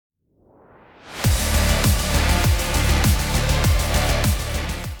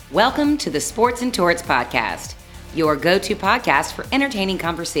Welcome to the Sports and Torts Podcast, your go-to podcast for entertaining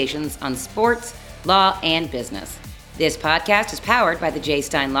conversations on sports, law, and business. This podcast is powered by the J.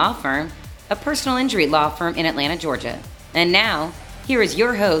 Stein Law Firm, a personal injury law firm in Atlanta, Georgia. And now, here is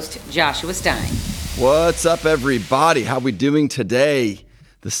your host, Joshua Stein. What's up, everybody? How we doing today?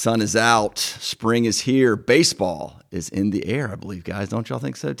 The sun is out. Spring is here. Baseball is in the air, I believe, guys. Don't y'all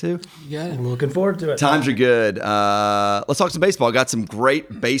think so, too? Yeah, I'm looking forward to it. Times are good. Let's talk some baseball. Got some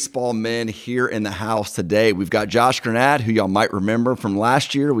great baseball men here in the house today. We've got Josh Gernatt, who y'all might remember from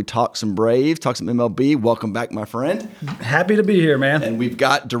last year. We talked some Braves, talked some MLB. Welcome back, my friend. Happy to be here, man. And we've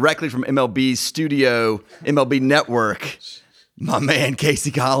got directly from MLB's studio, MLB Network, my man, Casey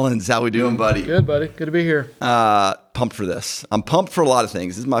Collins. How we doing, buddy? Good, buddy. Good to be here. Pumped for this. I'm pumped for a lot of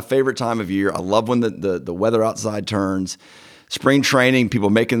things. This is my favorite time of year. I love when the weather outside turns. Spring training,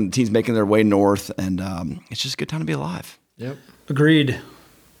 teams making their way north, and it's just a good time to be alive. Yep. Agreed.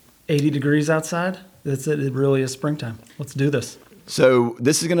 80 degrees outside. That's it. It really is springtime. Let's do this. So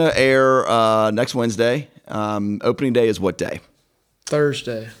this is going to air next Wednesday. Opening day is what day?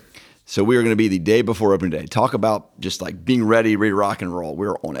 Thursday. So we are going to be the day before opening day. Talk about just like being ready to rock and roll.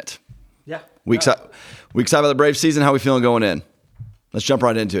 We're on it. Yeah. We excited about the Braves season. How we feeling going in? Let's jump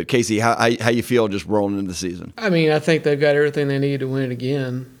right into it. Casey, how you feel just rolling into the season? I mean, I think they've got everything they need to win it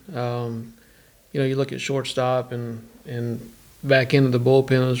again. You look at shortstop and back into the bullpen.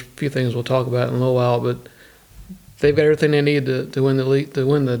 There's a few things we'll talk about in a little while, but they've got everything they need to win the league, to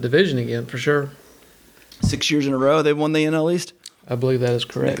win the division again for sure. 6 years in a row they've won the NL East. I believe that is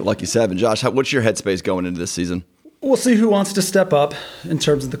correct. Lucky seven. Josh, what's your headspace going into this season? We'll see who wants to step up in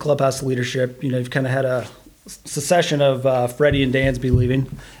terms of the clubhouse leadership. You know, you've kind of had a succession of Freddie and Dansby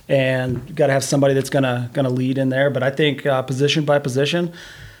leaving, and you've got to have somebody that's gonna lead in there. But I think position by position,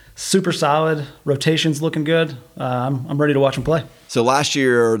 super solid. Rotation's looking good. I'm ready to watch them play. So last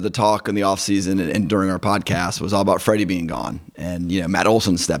year, the talk in the offseason and during our podcast was all about Freddie being gone and Matt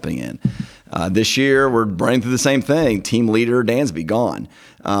Olson stepping in. This year, we're running through the same thing. Team leader Dansby gone.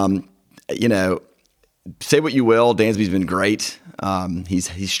 Say what you will, Dansby's been great.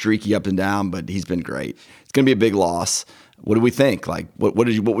 He's streaky up and down, but he's been great. It's going to be a big loss. What do we think? Like, what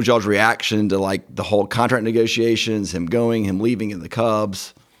was y'all's reaction to like the whole contract negotiations, him going, him leaving, and the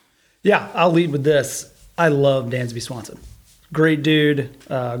Cubs? Yeah, I'll lead with this. I love Dansby Swanson. Great dude,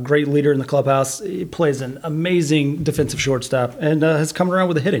 great leader in the clubhouse. He plays an amazing defensive shortstop and has come around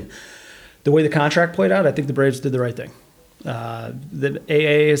with the hitting. The way the contract played out, I think the Braves did the right thing. The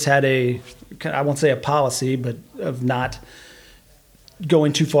AA has had I won't say a policy, but of not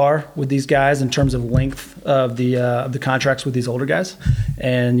going too far with these guys in terms of length of the contracts with these older guys.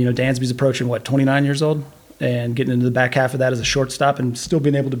 And, Dansby's approaching, 29 years old, and getting into the back half of that as a shortstop and still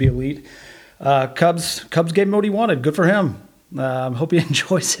being able to be elite. Cubs gave him what he wanted. Good for him. Hope he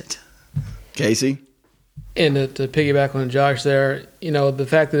enjoys it. Casey? And to piggyback on Josh there, the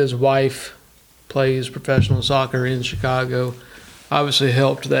fact that his wife plays professional soccer in Chicago obviously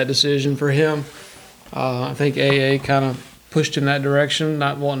helped that decision for him. I think AA kind of pushed in that direction,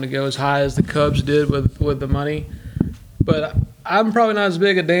 not wanting to go as high as the Cubs did with the money. But I'm probably not as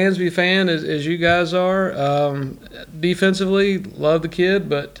big a Dansby fan as you guys are. Defensively, love the kid,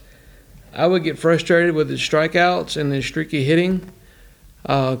 but I would get frustrated with his strikeouts and his streaky hitting.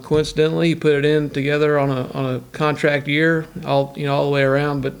 Coincidentally, he put it in together on a contract year, all the way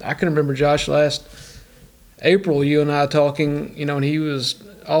around. But I can remember, Josh, last April, you and I talking, and he was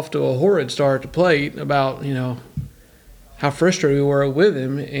off to a horrid start at the plate about, how frustrated we were with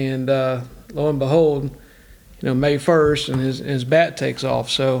him. And lo and behold, May 1st, and his bat takes off.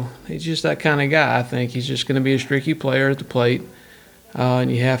 So he's just that kind of guy. I think he's just going to be a streaky player at the plate,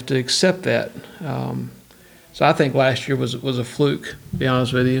 and you have to accept that. So I think last year was a fluke, to be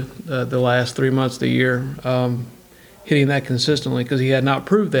honest with you, the last 3 months of the year, hitting that consistently, because he had not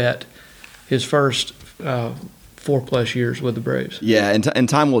proved that his first 4+ years with the Braves. Yeah, and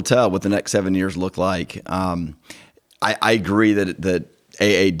time will tell what the next 7 years look like. I agree that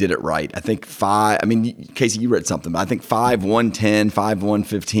AA did it right. I think Casey, you read something, but I think 5-1-10,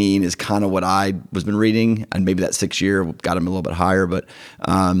 5-1-15 is kind of what I was been reading, and maybe that 6 year got him a little bit higher, but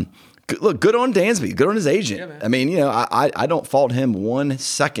look, good on Dansby, good on his agent. Yeah, man. I mean, I don't fault him 1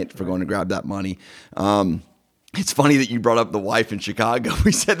 second for going to grab that money. It's funny that you brought up the wife in Chicago.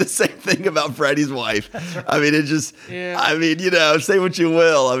 We said the same thing about Freddie's wife. Right. I mean, it just, say what you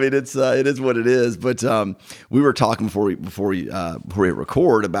will. I mean, it is what it is. But we were talking before we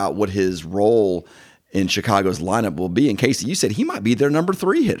record about what his role in Chicago's lineup will be. And Casey, you said he might be their number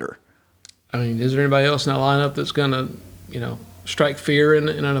 3 hitter. I mean, is there anybody else in that lineup that's going to, strike fear in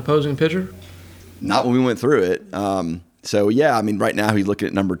an opposing pitcher? Not when we went through it. So yeah, I mean, right now he's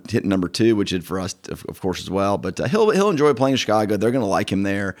looking at hitting number 2, which is for us, of course, as well. But he'll enjoy playing in Chicago. They're going to like him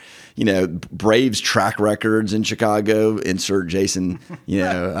there. Braves track records in Chicago. Insert Jason.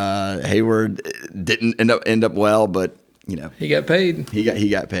 Hayward didn't end up well, but he got paid. He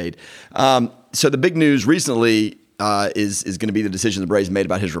got paid. So the big news recently is going to be the decision the Braves made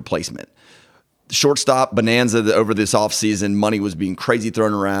about his replacement. Shortstop bonanza over this offseason. Money was being crazy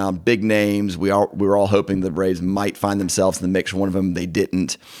thrown around, big names. We were all hoping the Braves might find themselves in the mix. One of them, they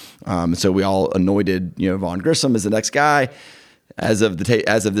didn't. So we all anointed Vaughn Grissom as the next guy. As of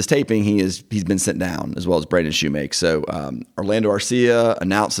this taping, he's been sent down, as well as Brandon Shoemake. So Orlando Arcia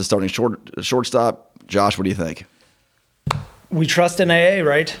announced the starting shortstop. Josh, what do you think? We trust in AA,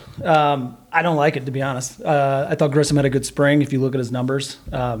 right? I don't like it, to be honest. I thought Grissom had a good spring if you look at his numbers.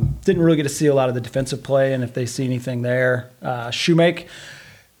 Didn't really get to see a lot of the defensive play, and if they see anything there. Shoemake,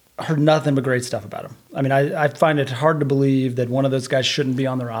 heard nothing but great stuff about him. I mean, I find it hard to believe that one of those guys shouldn't be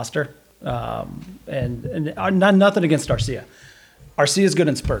on the roster. And nothing against Arcia. Arcia is good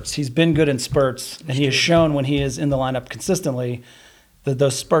in spurts. He's been good in spurts, and he has shown when he is in the lineup consistently that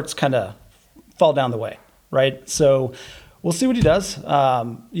those spurts kind of fall down the way, right? So we'll see what he does.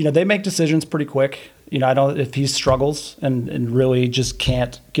 They make decisions pretty quick. If he struggles and really just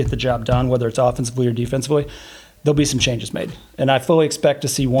can't get the job done, whether it's offensively or defensively, there'll be some changes made. And I fully expect to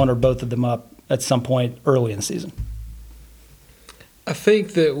see one or both of them up at some point early in the season. I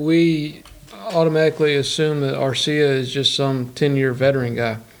think that we automatically assume that Arcia is just some 10-year veteran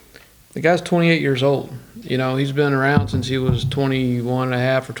guy. The guy's 28 years old. He's been around since he was 21 and a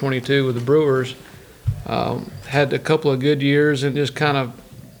half or 22 with the Brewers. Had a couple of good years and just kind of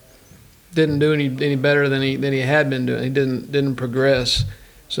didn't do any better than he had been doing. He didn't progress,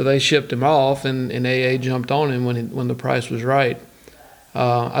 so they shipped him off, and AA jumped on him when the price was right.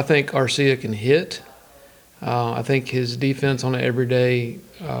 I think Arcia can hit. I think his defense on an everyday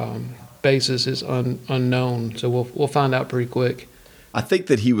basis is unknown, so we'll find out pretty quick. I think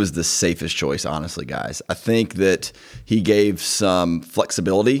that he was the safest choice, honestly, guys. I think that he gave some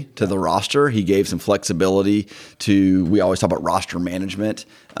flexibility to the roster. He gave some flexibility to, we always talk about roster management.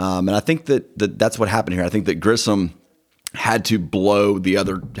 And I think that's what happened here. I think that Grissom had to blow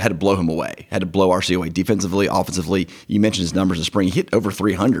him away, had to blow RC away defensively, offensively. You mentioned his numbers in spring. He hit over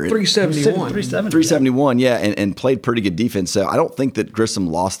 300. 371, yeah, and played pretty good defense. So I don't think that Grissom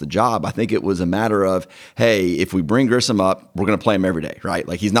lost the job. I think it was a matter of, hey, if we bring Grissom up, we're going to play him every day, right?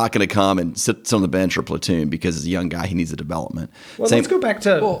 Like he's not going to come and sit on the bench or platoon because he's a young guy. He needs the development. Well, let's go back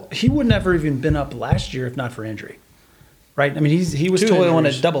to, he would never even been up last year if not for injury, right? I mean, he was totally on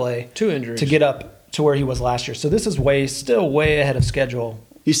at AA 2 injuries to get up to where he was last year. So this is still way ahead of schedule.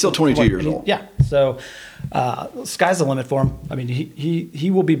 He's still 22 years old. Yeah. So sky's the limit for him. I mean, he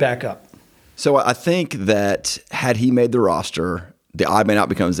will be back up. So I think that had he made the roster, the odd man out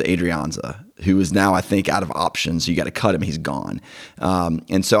becomes the Adrianza, who is now, I think, out of options. So you got to cut him. He's gone.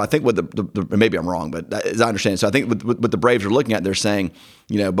 And so I think what maybe I'm wrong, but as I understand. So I think what the Braves are looking at, they're saying,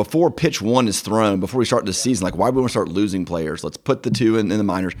 before pitch one is thrown, before we start the season, like, why would we want to start losing players? Let's put the two in the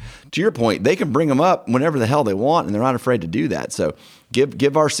minors. To your point, they can bring them up whenever the hell they want, and they're not afraid to do that. So give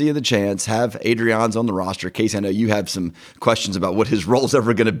Arcia the chance, have Adrianza on the roster. Casey, I know you have some questions about what his role is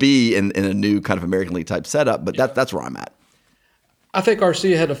ever going to be in a new kind of American League type setup, but that's where I'm at. I think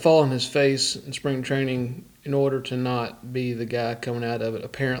Arcia had to fall on his face in spring training in order to not be the guy coming out of it,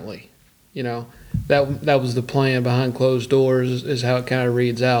 apparently. That was the plan behind closed doors is how it kind of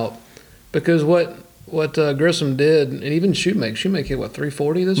reads out. Because what Grissom did, and even Shoemake hit,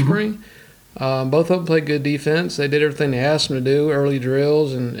 340 this spring? Both of them played good defense. They did everything they asked them to do, early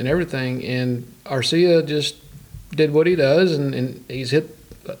drills and everything. And Arcia just did what he does, and he's hit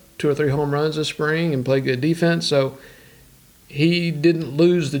 2 or 3 home runs this spring and played good defense. So he didn't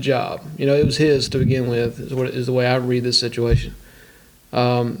lose the job. It was his to begin with, is the way I read this situation.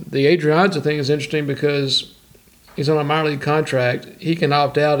 The Adrianza thing is interesting because he's on a minor league contract. He can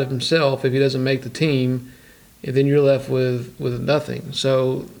opt out of himself if he doesn't make the team, and then you're left with nothing.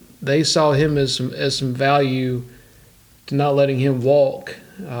 So they saw him as some value to not letting him walk.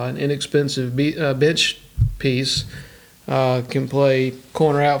 An inexpensive bench piece, can play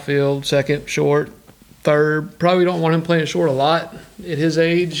corner outfield, second, short, third. Probably don't want him playing short a lot at his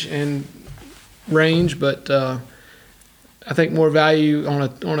age and range, but I think more value on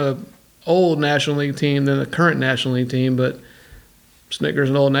a old National League team than a current National League team. But Snicker's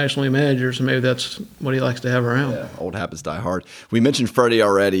an old National League manager, so maybe that's what he likes to have around. Yeah, old habits die hard. We mentioned Freddie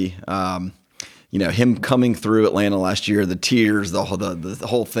already. him coming through Atlanta last year, the tears, the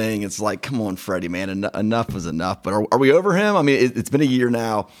whole thing. It's like, come on, Freddie, man, enough was enough. But are we over him? I mean, it's been a year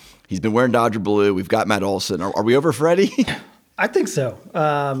now. He's been wearing Dodger blue. We've got Matt Olson. Are we over Freddie? I think so.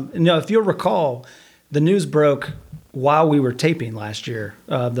 If you'll recall, the news broke while we were taping last year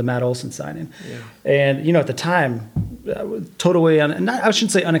of the Matt Olson signing. Yeah. And, at the time, totally, I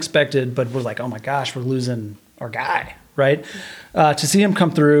shouldn't say unexpected, but we're like, oh my gosh, we're losing our guy, right? To see him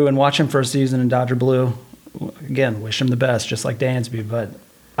come through and watch him for a season in Dodger blue, again, wish him the best, just like Dansby, but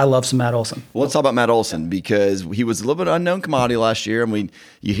I love some Matt Olson. Well, let's talk about Matt Olson because he was a little bit unknown commodity last year. I mean,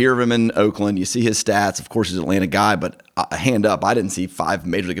 you hear of him in Oakland, you see his stats. Of course, he's an Atlanta guy, but hand up, I didn't see 5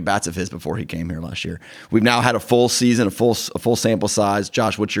 major league at-bats of his before he came here last year. We've now had a full season, a full sample size.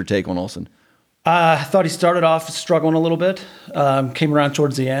 Josh, what's your take on Olson? I thought he started off struggling a little bit, came around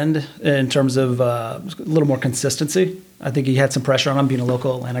towards the end in terms of a little more consistency. I think he had some pressure on him being a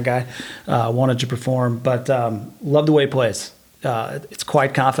local Atlanta guy, wanted to perform, but love the way he plays. It's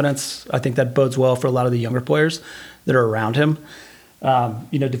quiet confidence. I think that bodes well for a lot of the younger players that are around him.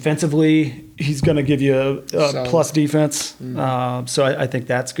 Defensively, he's going to give you a plus defense. So I think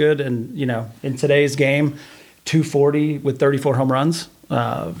that's good. And, in today's game, 240 with 34 home runs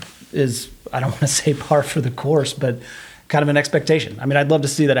is, I don't want to say par for the course, but kind of an expectation. I mean, I'd love to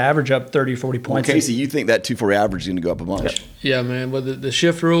see that average up 30, 40 points. Well, Casey, you think that 240 average is going to go up a bunch? Yeah, man. With the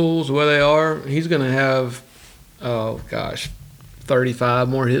shift rules, where they are, he's going to have, 35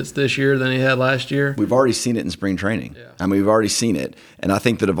 more hits this year than he had last year. We've already seen it in spring training. Yeah. I mean, we've already seen it. And I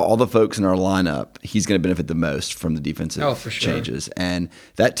think that of all the folks in our lineup, he's going to benefit the most from the defensive changes. And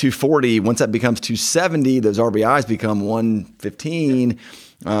that 240, once that becomes 270, those RBIs become 115.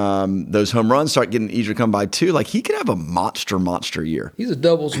 Those home runs start getting easier to come by too. Like, he could have a monster year. He's a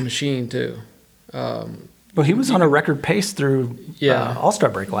doubles machine too. Well, he was on a record pace through All-Star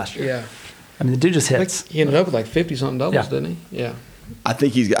break last year. Yeah. I mean, the dude just hits. He ended up with like 50-something doubles, didn't he? Yeah. I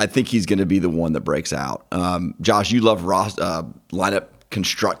think he's going to be the one that breaks out. Josh, you love lineup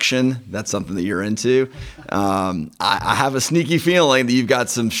construction. That's something that you're into. I have a sneaky feeling that you've got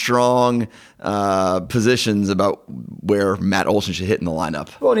some strong positions about where Matt Olson should hit in the lineup.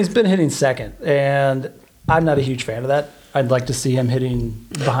 Well, and he's been hitting second, and I'm not a huge fan of that. I'd like to see him hitting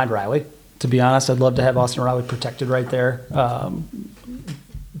behind Riley. To be honest, I'd love to have Austin Riley protected right there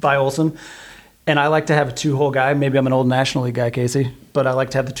by Olson. And I like to have a 2-hole guy. Maybe I'm an old National League guy, Casey, but I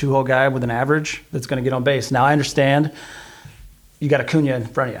like to have the 2-hole guy with an average that's going to get on base. Now, I understand you got Acuna in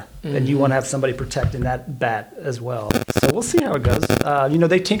front of you, and you want to have somebody protecting that bat as well. So we'll see how it goes.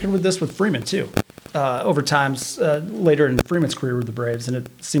 They tinkered with this with Freeman, too, over times later in Freeman's career with the Braves, and it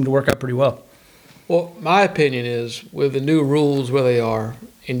seemed to work out pretty well. Well, my opinion is with the new rules where they are,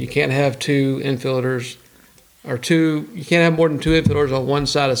 and you can't have 2 infielders, you can't have more than 2 infielders on one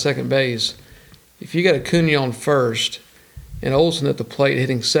side of second base. If you got Acuna on first and Olson at the plate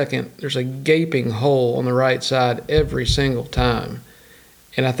hitting second, there's a gaping hole on the right side every single time.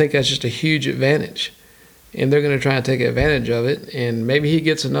 And I think that's just a huge advantage. And they're going to try and take advantage of it. And maybe he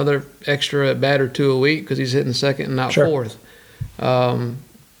gets another extra at bat or 2 a week because he's hitting second and not fourth.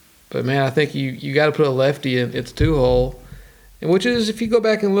 But, man, I think you got to put a lefty in its 2-hole. Which is, if you go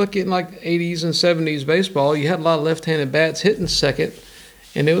back and look at like 80s and 70s baseball, you had a lot of left-handed bats hitting second.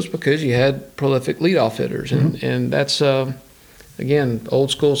 And it was because you had prolific leadoff hitters. And that's, again, old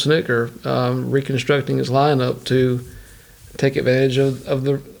school Snicker reconstructing his lineup to take advantage of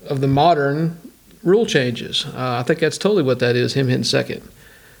the modern rule changes. I think that's totally what that is, him hitting second.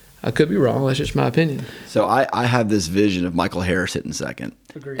 I could be wrong. That's just my opinion. So I have this vision of Michael Harris hitting second.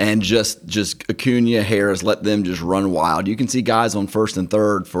 Agreed. And just Acuna, Harris, let them just run wild. You can see guys on first and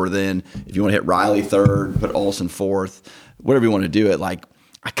third for then, if you want to hit Riley third, put Olson fourth, whatever you want to do it. Like,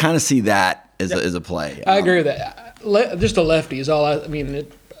 I kind of see that as a play. I agree with that. Just a lefty is all I mean,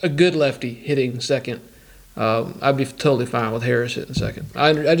 a good lefty hitting second. I'd be totally fine with Harris hitting second.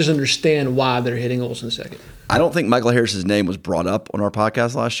 I just understand why they're hitting Olson second. I don't think Michael Harris's name was brought up on our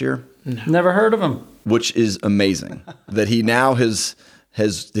podcast last year. No. Never heard of him. Which is amazing. That he now has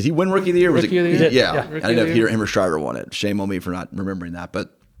did he win Rookie of the Year? Rookie of the Year? Yeah. I don't know if him or Strider won it. Shame on me for not remembering that.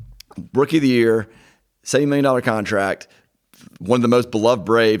 But Rookie of the Year, $70 million contract, one of the most beloved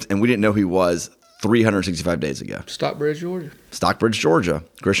Braves, and we didn't know who he was 365 days ago. Stockbridge, Georgia,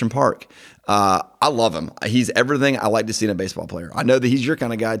 Gresham Park. I love him. He's everything I like to see in a baseball player. I know that he's your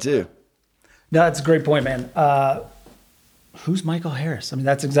kind of guy too. No, that's a great point, man. Who's Michael Harris? I mean,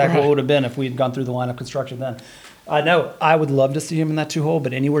 that's exactly what it would have been if we had gone through the lineup construction then. I know I would love to see him in that 2-hole,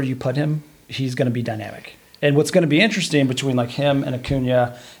 but anywhere you put him, he's going to be dynamic. And what's going to be interesting between like him and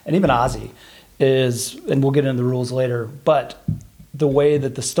Acuna and even Ozzie is, and we'll get into the rules later, but the way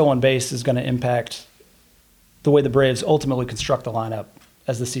that the stolen base is going to impact the way the Braves ultimately construct the lineup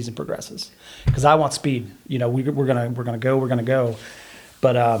as the season progresses. Because I want speed. You know, we're gonna go.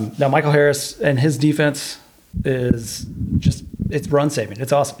 But now Michael Harris and his defense is just, it's run saving.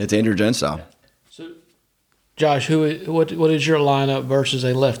 It's awesome. It's Andrew Jones style. So, Josh, what is your lineup versus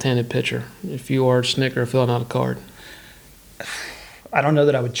a left-handed pitcher if you are Snicker filling out a card? I don't know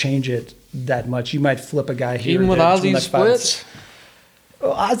that I would change it that much. You might flip a guy here. Even with Ozzy's splits?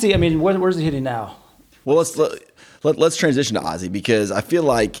 Ozzy, I mean, where's he hitting now? Well, let's transition to Ozzy, because I feel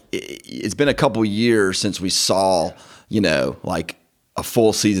like it's been a couple years since we saw, like a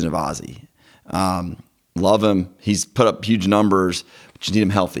full season of Ozzy. Love him. He's put up huge numbers, but you need him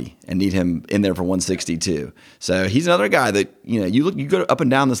healthy and need him in there for 162. So he's another guy that, you go up and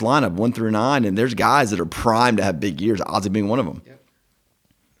down this lineup 1 through 9, and there's guys that are primed to have big years, Ozzy being one of them. Yep.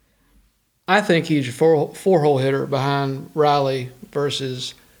 I think he's a four-hole hitter behind Riley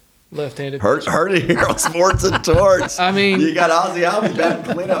versus lefty-handed. Heard it here on Sports and Torts. I mean, you got Ozzy Albies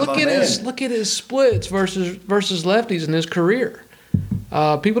batting cleanup. Look at his splits versus lefties in his career.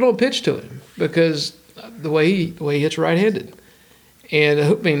 People don't pitch to him because the way he hits right-handed. And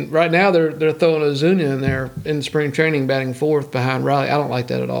I mean, right now they're throwing Ozuna in there in spring training, batting fourth behind Riley. I don't like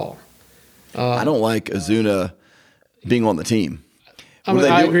that at all. I don't like Ozuna being on the team.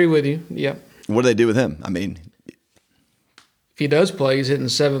 I agree with you. Yep. What do they do with him? I mean, if he does play, he's hitting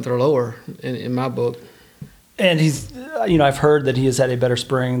 7th or lower in my book. And he's, I've heard that he has had a better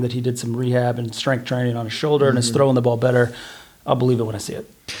spring, that he did some rehab and strength training on his shoulder and is throwing the ball better. I'll believe it when I see it.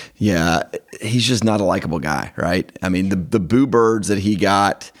 Yeah, he's just not a likable guy, right? I mean, the boo birds that he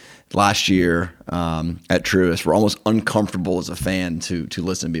got last year at Truist were almost uncomfortable as a fan to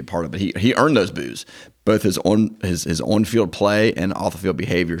listen and be a part of it. He earned those boos, both his on-field play and off-the-field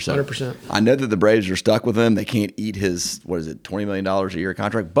behavior. So 100%. I know that the Braves are stuck with him. They can't eat his, $20 million a year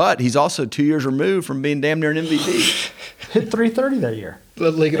contract, but he's also 2 years removed from being damn near an MVP. Hit 330 that year.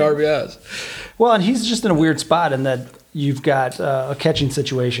 Led league in RBIs. Well, and he's just in a weird spot in that you've got a catching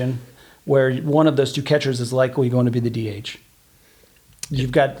situation where one of those two catchers is likely going to be the DH.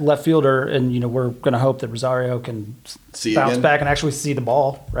 You've got left fielder, and we're going to hope that Rosario can bounce back and actually see the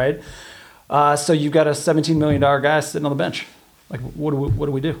ball, right? So you've got a $17 million guy sitting on the bench. Like, what do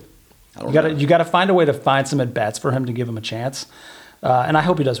we do? You got to find a way to find some at bats for him to give him a chance. And I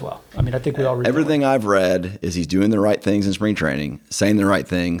hope he does well. I mean, I think we all read everything I've read is he's doing the right things in spring training, saying the right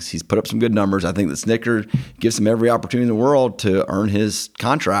things. He's put up some good numbers. I think that Snicker gives him every opportunity in the world to earn his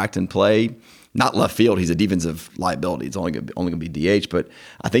contract and play. Not left field. He's a defensive liability. It's only going to be DH. But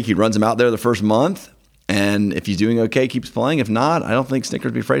I think he runs him out there the first month, and if he's doing okay, keeps playing. If not, I don't think Snicker's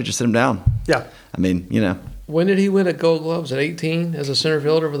would be afraid to just sit him down. Yeah. I mean, When did he win a Gold Gloves? At 18 as a center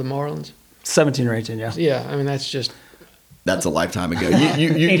fielder for the Marlins? 17 or 18, yeah. Yeah, I mean, that's a lifetime ago.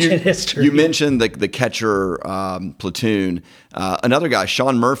 Ancient history. You mentioned the catcher platoon. Another guy,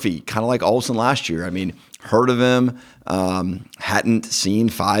 Sean Murphy, kind of like Olsen last year. I mean, heard of him, hadn't seen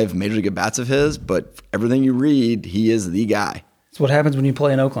 5 major league at-bats of his, but everything you read, he is the guy. It's what happens when you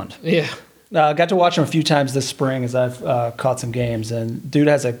play in Oakland. Yeah. I got to watch him a few times this spring as I've caught some games, and dude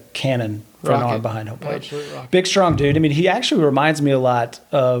has a cannon for an arm behind home plate. Big, strong dude. I mean, he actually reminds me a lot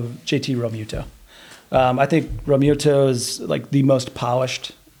of JT Realmuto. I think Realmuto is like the most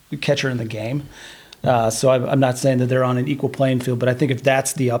polished catcher in the game. So I'm not saying that they're on an equal playing field, but I think if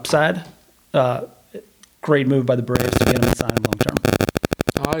that's the upside, great move by the Braves to get him and sign him long term.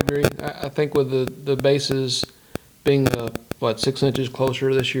 I agree. I think with the bases being 6 inches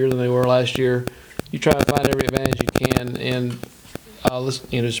closer this year than they were last year, you try to find every advantage you can. And let's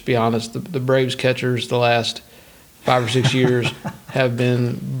just be honest, the Braves catchers the last 5 or 6 years have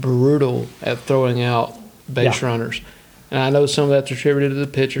been brutal at throwing out base runners. And I know some of that's attributed to the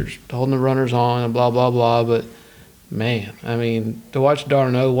pitchers holding the runners on and blah, blah, blah. But, man, I mean, to watch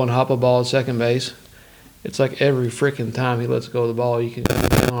d'Arnaud one hop a ball at second base, it's like every freaking time he lets go of the ball, you can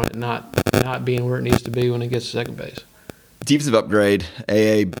get on it not being where it needs to be when it gets to second base. Defensive upgrade.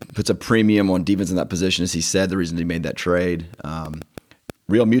 AA puts a premium on defense in that position, as he said, the reason he made that trade.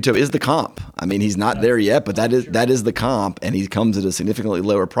 Realmuto is the comp. I mean, he's not there yet, but that is the comp, and he comes at a significantly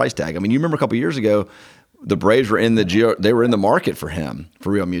lower price tag. I mean, you remember a couple years ago, the Braves were in the market for him,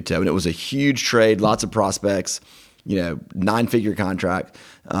 for Realmuto, and it was a huge trade, lots of prospects, 9-figure contract.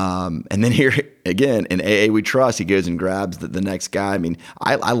 And then here again, in AA we trust, he goes and grabs the next guy. I mean,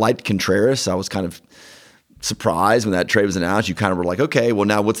 I liked Contreras. I was kind of surprised when that trade was announced. You kind of were like, okay, well,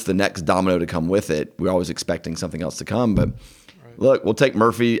 now what's the next domino to come with it? We're always expecting something else to come, but look, we'll take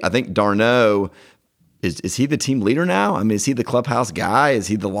Murphy. I think d'Arnaud is he the team leader now? I mean, is he the clubhouse guy? Is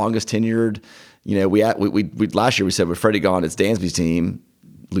he the longest tenured? You know, we last year we said with Freddie gone, it's Dansby's team,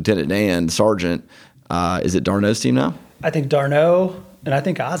 Lieutenant Dan, Sergeant. Is it Darno's team now? I think Darno, and I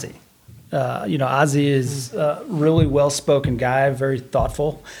think Ozzie. Ozzie is a really well-spoken guy, very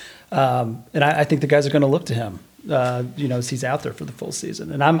thoughtful. And I think the guys are going to look to him, as he's out there for the full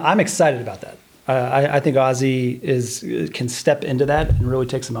season. And I'm excited about that. I think Ozzie can step into that and really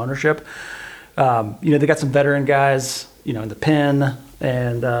take some ownership. They got some veteran guys, in the pen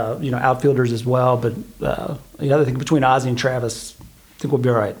and, outfielders as well. But I think between Ozzie and Travis, I think we'll be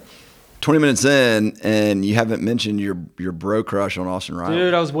all right. 20 minutes in, and you haven't mentioned your bro crush on Austin Riley.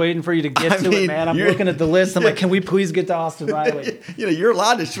 Dude, I was waiting for you to get to it, man. I'm looking at the list. I'm like, can we please get to Austin Riley? You're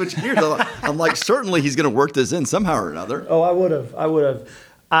allowed to switch gears. I'm like, certainly he's going to work this in somehow or another. Oh, I would have.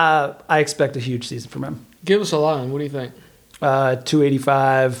 I expect a huge season from him. Give us a line. What do you think?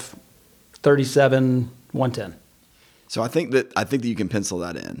 285, 37, 110. So I think that you can pencil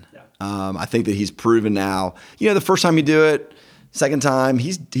that in. Yeah. I think that he's proven now. The first time you do it, second time,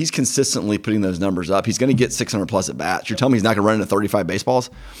 he's consistently putting those numbers up. He's going to get 600 plus at bats. You're telling me he's not going to run into 35 baseballs.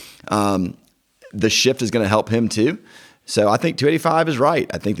 The shift is going to help him too. So I think 285 is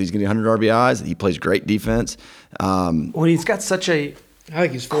right. I think he's going to get 100 RBIs. He plays great defense. He's got such a I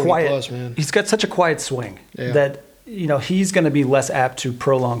think he's 40 quiet, plus, man. He's got such a quiet swing that he's going to be less apt to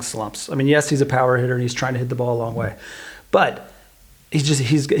prolonged slumps. I mean, yes, he's a power hitter and he's trying to hit the ball a long way, but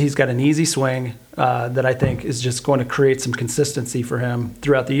he's got an easy swing that I think is just going to create some consistency for him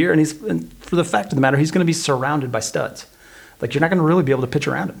throughout the year. And for the fact of the matter, he's going to be surrounded by studs. Like, you're not going to really be able to pitch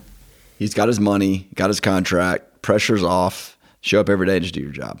around him. He's got his money, got his contract, pressure's off. Show up every day and just do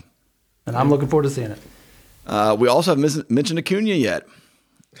your job. And I'm looking forward to seeing it. We also haven't mentioned Acuna yet,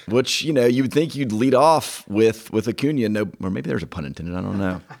 which, you would think you'd lead off with Acuna. No, or maybe there's a pun intended. I don't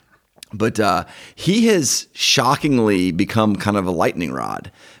know. But he has shockingly become kind of a lightning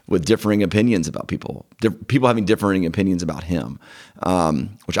rod with differing opinions about people. People having differing opinions about him,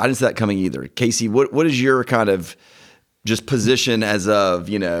 which I didn't see that coming either. Casey, what is your kind of just position as of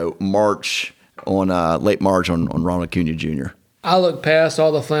March on late March on Ronald Acuna Jr.? I look past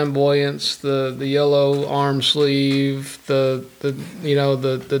all the flamboyance, the yellow arm sleeve, the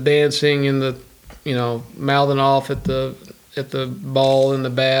dancing and the mouthing off at the ball and the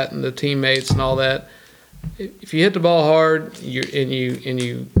bat and the teammates and all that. If you hit the ball hard, and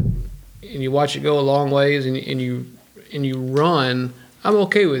you watch it go a long ways and you run, I'm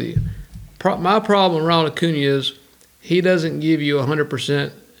okay with you. My problem with Ronald Acuna is he doesn't give you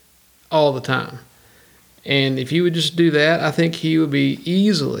 100% all the time. And if you would just do that, I think he would be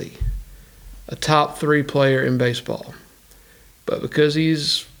easily a top 3 player in baseball. But because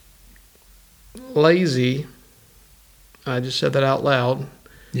he's lazy, I just said that out loud.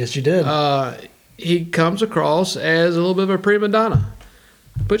 Yes, you did. He comes across as a little bit of a prima donna.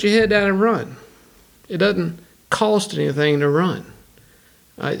 Put your head down and run. It doesn't cost anything to run.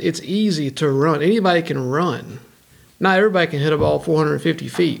 It's easy to run. Anybody can run. Not everybody can hit a ball 450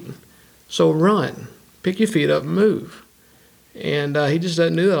 feet. So run. Pick your feet up and move. And he just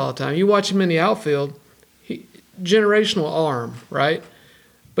doesn't do that all the time. You watch him in the outfield, generational arm, right?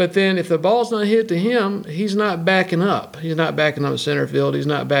 But then if the ball's not hit to him, he's not backing up. He's not backing up center field. He's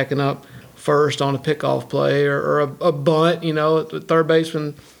not backing up first on a pickoff play or a bunt, the third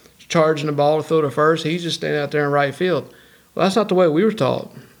baseman charging the ball to throw to first. He's just standing out there in right field. Well, that's not the way we were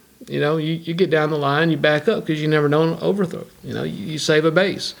taught. You get down the line, you back up because you never know an overthrow. You save a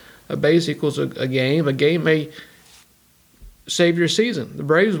base. A base equals a game. A game may save your season. The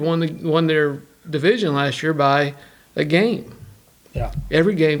Braves won their division last year by a game. Yeah.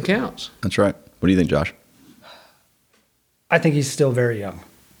 Every game counts. That's right. What do you think, Josh? I think he's still very young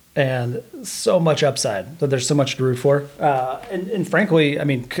and so much upside that there's so much to root for. And frankly, I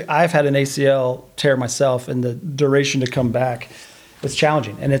mean, I've had an ACL tear myself, and the duration to come back is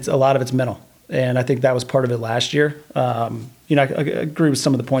challenging, and a lot of it's mental. And I think that was part of it last year. I agree with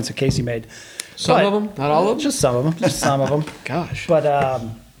some of the points that Casey made. Some of them? Not all of them? Just some of them. Just some of them. Gosh. But,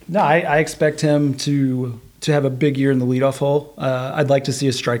 no, I expect him to have a big year in the leadoff hole. I'd like to see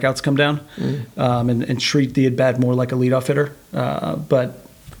his strikeouts come down and treat the at-bat more like a leadoff hitter. But,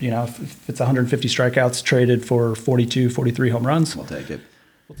 if it's 150 strikeouts traded for 42, 43 home runs. We'll take it.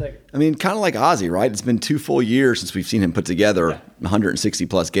 I mean, kind of like Ozzie, right? It's been 2 full years since we've seen him put together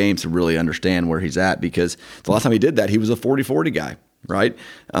 160-plus games to really understand where he's at, because the last time he did that, he was a 40-40 guy, right?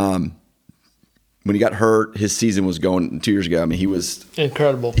 When he got hurt, his season was going 2 years ago. I mean, he was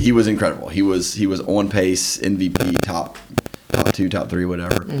incredible. He was incredible. He was on pace, MVP, top 2, top 3,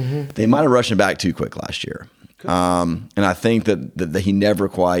 whatever. Mm-hmm. They might have rushed him back too quick last year. And I think that he never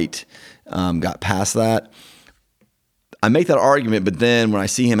quite got past that. I make that argument, but then when I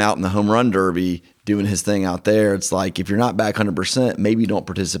see him out in the home run derby doing his thing out there, it's like if you're not back 100%, maybe you don't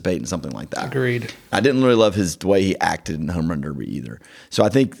participate in something like that. Agreed. I didn't really love the way he acted in the home run derby either. So I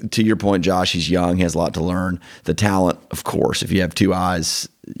think, to your point, Josh, he's young. He has a lot to learn. The talent, of course, if you have two eyes,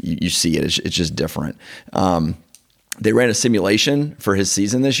 you see it. It's just different. They ran a simulation for his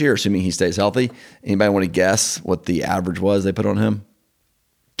season this year, assuming he stays healthy. Anybody want to guess what the average was they put on him?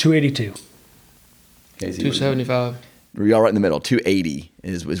 282. Casey, 275. We're all right in the middle. 280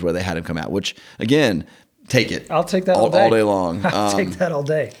 is where they had him come out, which, again, take it. I'll take that all day long. I'll take that all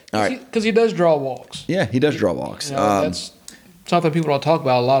day. All right. Because he does draw walks. Yeah, he does draw walks. That's something people don't talk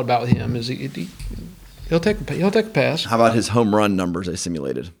about a lot about him. Is he'll take a pass. How about his home run numbers they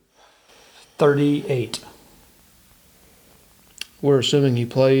simulated? 38. We're assuming he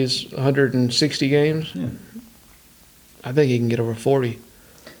plays 160 games. Yeah. I think he can get over 40.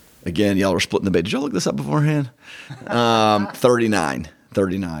 Again, y'all are splitting the debate. Did y'all look this up beforehand? 39.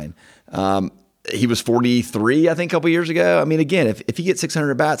 He was 43, I think, a couple years ago. I mean, again, if he gets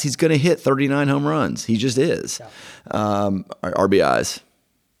 600 bats, he's going to hit 39 home runs. He just is. Yeah. RBIs.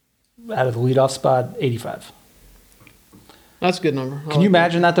 Out of the leadoff spot, 85. That's a good number. Can you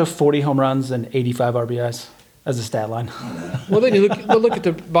imagine that, though? 40 home runs and 85 RBIs as a stat line. Well, then you look at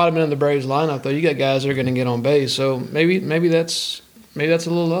the bottom end of the Braves lineup, though. You got guys that are going to get on base, so maybe that's a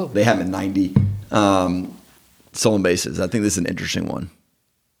little low. They have him at 90 stolen bases. I think this is an interesting one.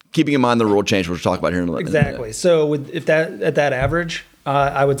 Keeping in mind the rule change, we'll talk about here in a minute. Exactly. So at that average,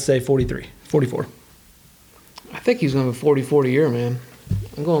 I would say 43, 44. I think he's going to have a 40-40 year, man.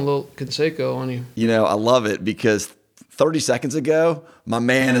 I'm going a little Canseco on you. You know, I love it because 30 seconds ago, my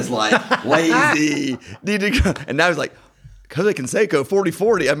man is like, lazy, need to go. And now he's like, Jose Canseco,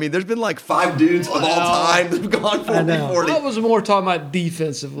 40-40. I mean, there's been like 5 dudes of all time that have gone 40-40. I was more talking about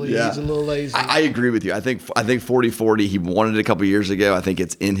defensively. Yeah. He's a little lazy. I agree with you. I think 40-40, he wanted it a couple years ago. I think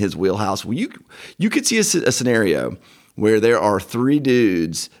it's in his wheelhouse. Well, you could see a scenario where there are 3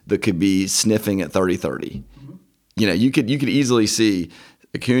 dudes that could be sniffing at 30-30. You know, you could easily see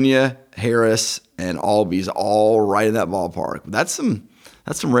Acuna, Harris, and Albies all right in that ballpark. That's some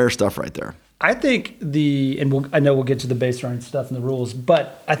rare stuff right there. I think I know we'll get to the base running stuff and the rules,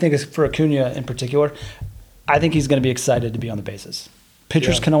 but I think for Acuna in particular, I think he's going to be excited to be on the bases.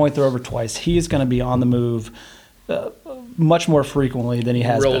 Pitchers can only throw over twice. He is going to be on the move much more frequently than he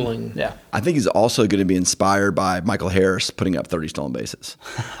has been. Yeah. I think he's also going to be inspired by Michael Harris putting up 30 stolen bases.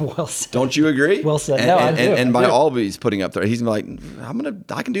 Well said. Don't you agree? Well said. And by Albies putting up 30, he's like,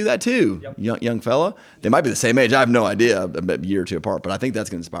 I can do that too. Yep. Young fella. They might be the same age. I have no idea, a year or two apart, but I think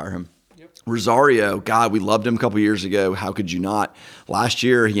that's going to inspire him. Rosario, God, we loved him a couple years ago. How could you not? Last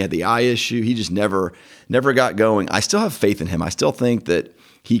year, he had the eye issue. He just never got going. I still have faith in him. I still think that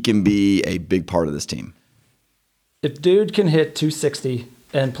he can be a big part of this team. If dude can hit 260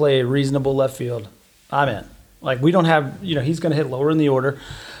 and play a reasonable left field, I'm in. Like, we don't have, he's going to hit lower in the order.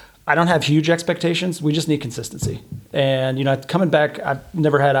 I don't have huge expectations. We just need consistency. And, coming back, I've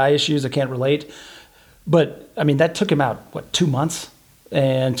never had eye issues. I can't relate. But, I mean, that took him out, 2 months?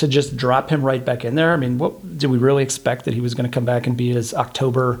 And to just drop him right back in there, I mean, what did we really expect that he was going to come back and be his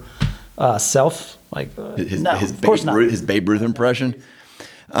October self? No, of course not. His Babe Ruth impression.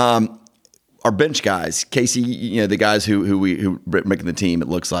 Our bench guys, Casey, the guys who making the team, it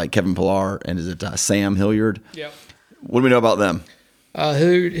looks like Kevin Pillar and is it Sam Hilliard? Yep. What do we know about them?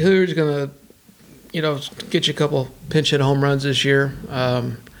 Hilliard's going to, get you a couple pinch hit home runs this year.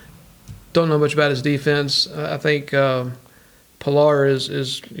 Don't know much about his defense. I think. Pillar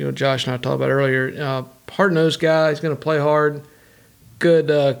is Josh and I talked about earlier, hard-nosed guy. He's going to play hard.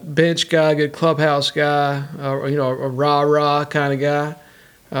 Good bench guy, good clubhouse guy, a rah-rah kind of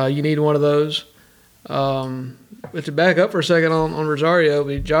guy. You need one of those. But to back up for a second on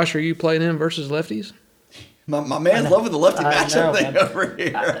Rosario, Josh, are you playing him versus lefties? My man's loving the lefty matchup thing over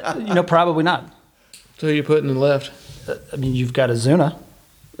here. Probably not. So who are you putting in left? I mean, you've got Ozuna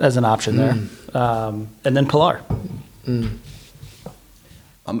as an option there, and then Pillar.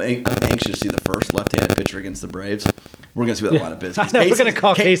 I'm anxious to see the first left-handed pitcher against the Braves. We're going to see what that lineup is. We're going to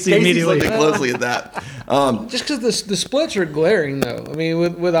call Casey immediately. Casey's looking closely at that. Just because the splits are glaring, though. I mean,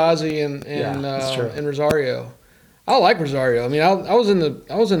 with Ozzie and Rosario, I like Rosario. I mean, I was in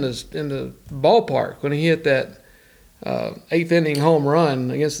the ballpark when he hit that 8th inning home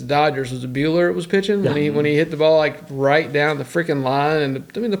run against the Dodgers. Was it Buehler was pitching when he hit the ball right down the freaking line,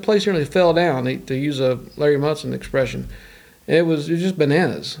 and the place nearly fell down. To use a Larry Munson expression. It was just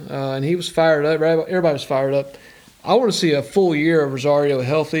bananas, and he was fired up. Everybody was fired up. I want to see a full year of Rosario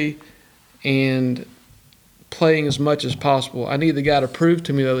healthy and playing as much as possible. I need the guy to prove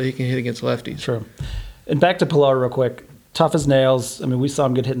to me, though, that he can hit against lefties. Sure. And back to Pilar real quick. Tough as nails. I mean, we saw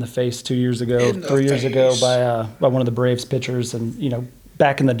him get hit in the face 2 years ago, 3 years ago by one of the Braves pitchers, and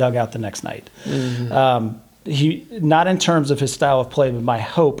back in the dugout the next night. Mm-hmm. He not in terms of his style of play, but my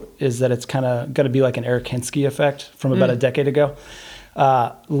hope is that it's kind of going to be like an Eric Hinsky effect from about a decade ago.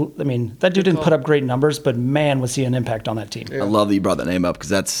 I mean, that dude didn't put up great numbers, but man, was he an impact on that team. I love that you brought that name up because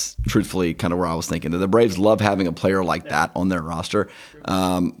that's truthfully kind of where I was thinking. The Braves love having a player like that on their roster.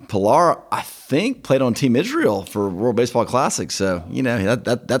 Pilar, I think, played on Team Israel for World Baseball Classic, so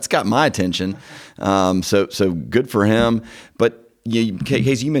that's got my attention. So good for him. But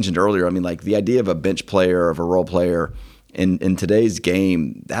Casey, you mentioned earlier, I mean, like the idea of a bench player, of a role player. In today's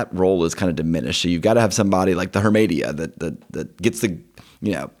game, that role is kind of diminished. So you've got to have somebody like the Hermedia that gets the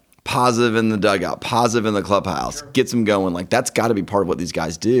positive in the dugout, positive in the clubhouse, gets them going. Like that's got to be part of what these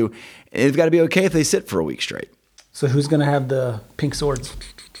guys do. And it's got to be okay if they sit for a week straight. So who's going to have the pink swords?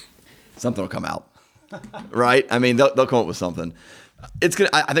 Something will come out, right? I mean, they'll come up with something. It's gonna.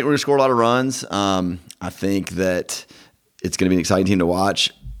 I think we're going to score a lot of runs. I think that it's going to be an exciting team to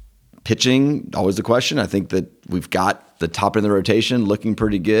watch. Pitching, always the question. I think that we've got the top end of the rotation looking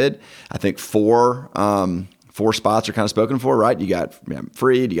pretty good. I think four spots are kind of spoken for, right? You got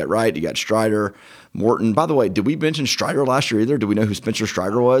Fried, you got Wright, you got Strider, Morton. By the way, did we mention Strider last year either? Do we know who Spencer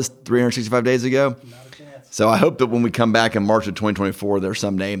Strider was 365 days ago? Not a chance. So I hope that when we come back in March of 2024, there's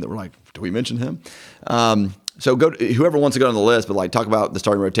some name that we're like, do we mention him? So whoever wants to go on the list, but talk about the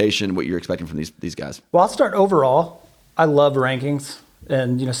starting rotation, what you're expecting from these guys. Well, I'll start overall. I love rankings.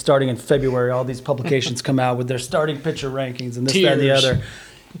 And, starting in February, all these publications come out with their starting pitcher rankings and this, that, and the other.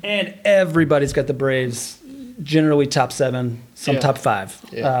 And everybody's got the Braves generally top 7, some top 5.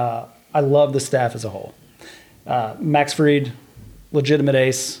 Yeah. I love the staff as a whole. Max Fried, legitimate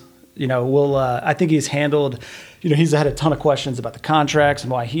ace. I think he's handled, he's had a ton of questions about the contracts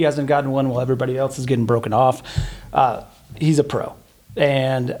and why he hasn't gotten one while everybody else is getting broken off. He's a pro.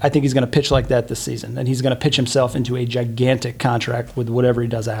 And I think he's going to pitch like that this season. And he's going to pitch himself into a gigantic contract with whatever he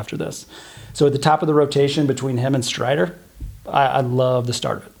does after this. So at the top of the rotation between him and Strider, I love the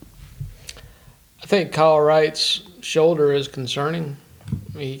start of it. I think Kyle Wright's shoulder is concerning.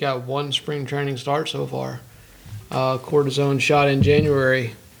 I mean, he got one spring training start so far. Cortisone shot in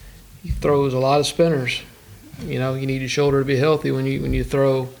January. He throws a lot of spinners. You need your shoulder to be healthy when you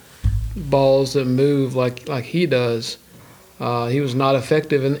throw balls that move like he does. He was not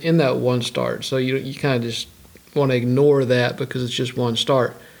effective in that one start. So you kind of just want to ignore that because it's just one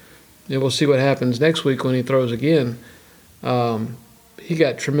start. And we'll see what happens next week when he throws again. He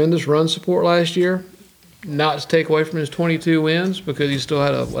got tremendous run support last year, not to take away from his 22 wins because he still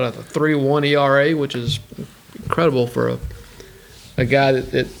had a 3.1 ERA, which is incredible for a guy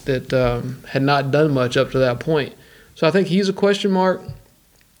that had not done much up to that point. So I think he's a question mark.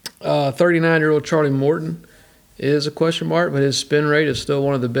 39-year-old Charlie Morton is a question mark, but his spin rate is still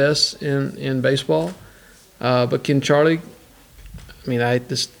one of the best in baseball. But can Charlie,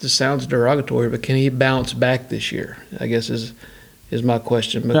 this sounds derogatory, but can he bounce back this year? I guess is my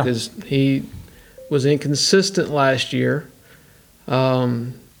question because he was inconsistent last year.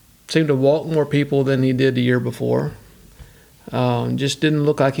 Seemed to walk more people than he did the year before. Just didn't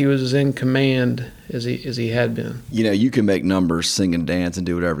look like he was as in command as he had been. You can make numbers, sing and dance, and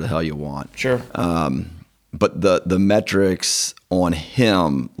do whatever the hell you want. Sure. But the metrics on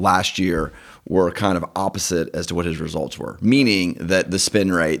him last year were kind of opposite as to what his results were, meaning that the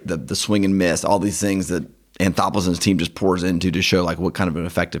spin rate, the swing and miss, all these things that Anthopoulos' team just pours into to show what kind of an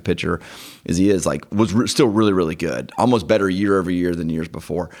effective pitcher he is, was still really, really good, almost better year over year than years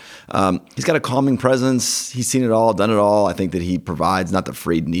before. He's got a calming presence. He's seen it all, done it all. I think that he provides, not that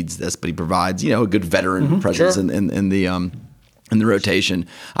Fried needs this, but he provides, a good veteran presence in the rotation.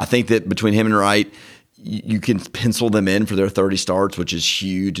 I think that between him and Wright, you can pencil them in for their 30 starts, which is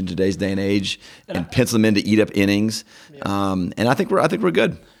huge in today's day and age, and pencil them in to eat up innings. And I think we're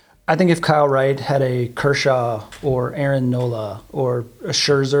good. I think if Kyle Wright had a Kershaw or Aaron Nola or a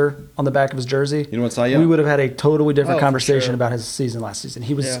Scherzer on the back of his jersey, we would have had a totally different conversation about his season last season.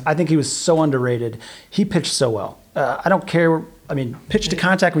 I think he was so underrated. He pitched so well. I don't care. Pitch to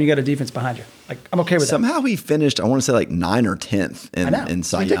contact when you got a defense behind you. I'm okay with that. Somehow he finished, I want to say 9 or 10th in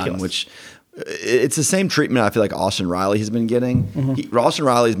Cy Young, which it's the same treatment I feel like Austin Riley has been getting. Mm-hmm. Austin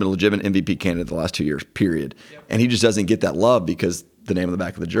Riley has been a legitimate MVP candidate the last 2 years, period. Yep. And he just doesn't get that love because the name on the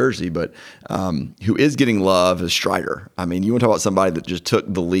back of the jersey. But who is getting love is Strider. You want to talk about somebody that just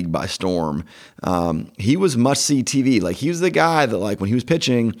took the league by storm. He was must-see TV. He was the guy that, when he was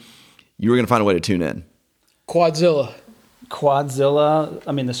pitching, you were going to find a way to tune in. Quadzilla. The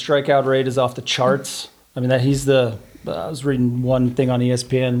strikeout rate is off the charts. I mean, that he's I was reading one thing on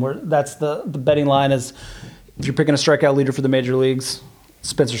ESPN where that's the betting line is if you're picking a strikeout leader for the major leagues,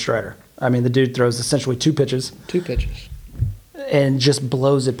 Spencer Strider. I mean, the dude throws essentially two pitches. And just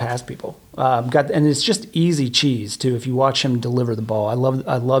blows it past people. And it's just easy cheese too. If you watch him deliver the ball, I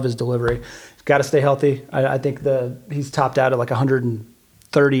love his delivery. He's got to stay healthy. I think he's topped out at like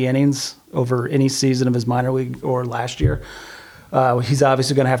 130 innings over any season of his minor league or last year. He's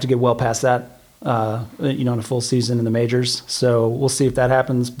obviously going to have to get well past that, in a full season in the majors. So we'll see if that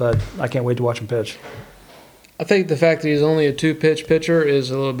happens. But I can't wait to watch him pitch. I think the fact that he's only a 2-pitch pitcher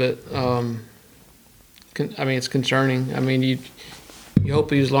is a little bit. It's concerning. I mean, you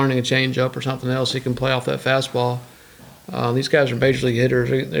hope he's learning a changeup or something else he can play off that fastball. These guys are major league hitters.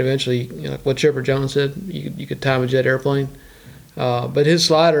 Eventually, like what Chipper Jones said, you could time a jet airplane. But his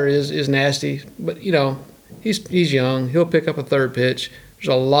slider is nasty. But he's young. He'll pick up a third pitch. There's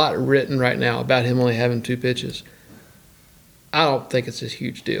a lot written right now about him only having 2 pitches. I don't think it's a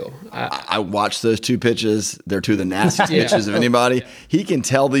huge deal. I watched those 2 pitches. They're 2 of the nastiest pitches of anybody. Yeah. He can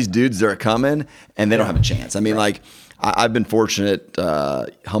tell these dudes they're coming, and they don't have a chance. I mean, I've been fortunate,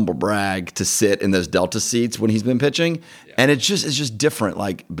 humble brag, to sit in those Delta seats when he's been pitching, and it's just different.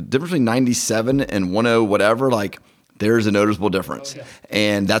 Like, the difference between 97 and 10 whatever, like, there's a noticeable difference.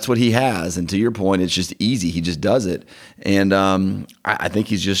 And that's what he has. And to your point, it's just easy. He just does it. And I think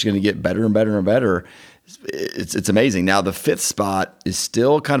he's just going to get better and better and better. It's amazing. Now, the 5th spot is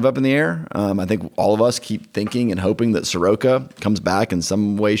still kind of up in the air. I think all of us keep thinking and hoping that Soroka comes back in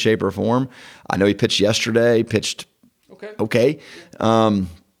some way, shape, or form. I know he pitched yesterday, okay.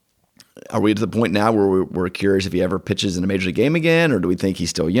 Are we to the point now where we're curious if he ever pitches in a major league game again, or do we think he's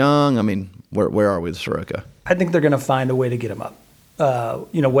still young? I mean, where are we with Soroka? I think they're going to find a way to get him up.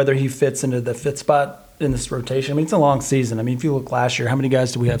 Whether he fits into the 5th spot in this rotation. I mean, it's a long season. I mean, if you look last year, how many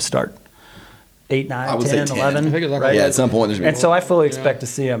guys do we have start? 8, 9, 10, 11. I think it's like right? Yeah, at some point. There's and so I fully expect to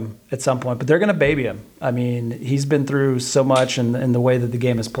see him at some point. But they're going to baby him. I mean, he's been through so much in the way that the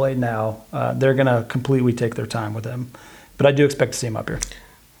game is played now. They're going to completely take their time with him. But I do expect to see him up here.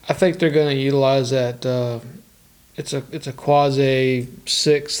 I think they're going to utilize that. It's a quasi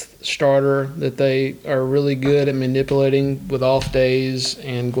 6th starter that they are really good at manipulating with off days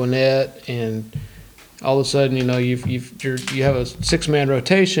and Gernatt, and all of a sudden, you have a 6-man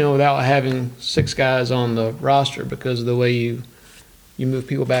rotation without having 6 guys on the roster because of the way you move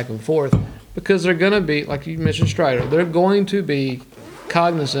people back and forth. Because they're going to be, like you mentioned, Strider, they're going to be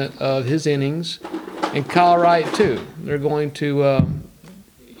cognizant of his innings, and Kyle Wright too. They're going to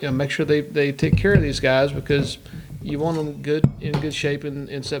make sure they take care of these guys because you want them in good shape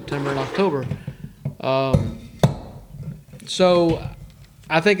in September and October. So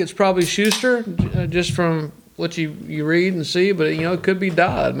I think it's probably Schuster, just from what you read and see, but it could be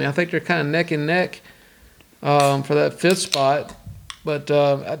Dodd. I mean, I think they're kind of neck and neck for that 5th spot. But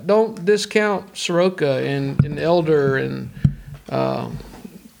don't discount Soroka and Elder and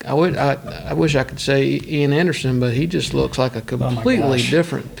I wish I could say Ian Anderson, but he just looks like a completely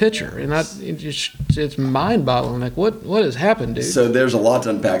different pitcher, and it's mind-boggling. Like what has happened, dude? So there's a lot to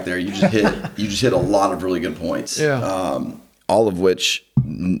unpack there. You just hit a lot of really good points. Yeah. All of which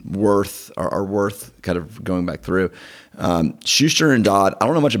are worth kind of going back through. Schuster and Dodd, I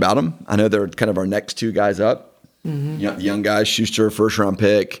don't know much about them. I know they're kind of our next 2 guys up. Mm-hmm. The young guys, Schuster, 1st-round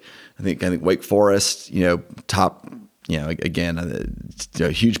pick. I think Wake Forest, top. Again,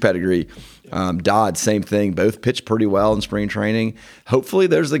 huge pedigree. Dodd, same thing. Both pitched pretty well in spring training. Hopefully,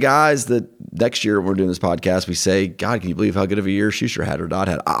 there's the guys that next year when we're doing this podcast, we say, God, can you believe how good of a year Schuster had or Dodd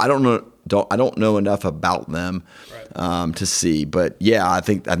had? I don't know enough about them to see, but yeah, I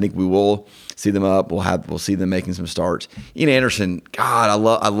think we will see them up. We'll see them making some starts. Ian Anderson, God,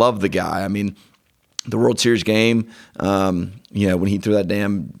 I love the guy. I mean, the World Series game, when he threw that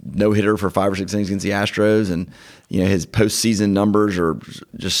damn no-hitter for 5 or 6 innings against the Astros, and his postseason numbers are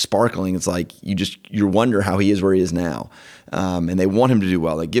just sparkling. It's like you wonder how he is where he is now, and they want him to do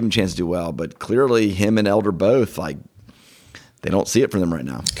well. They give him a chance to do well, but clearly him and Elder both they don't see it for them right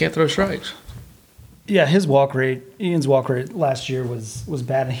now. Can't throw strikes. Yeah, Ian's walk rate last year was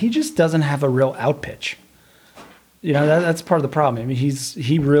bad, and he just doesn't have a real out pitch. That's part of the problem. I mean,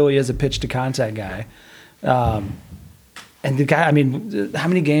 he really is a pitch to contact guy. And the guy, I mean, how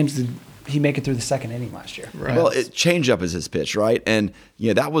many games did he make it through the 2nd inning last year? Right. Well, changeup is his pitch, right? And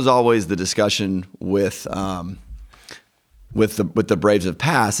that was always the discussion with the Braves of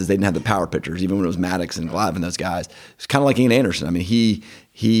past, is they didn't have the power pitchers, even when it was Maddox and Glavine and those guys. It's kind of like Ian Anderson. I mean, he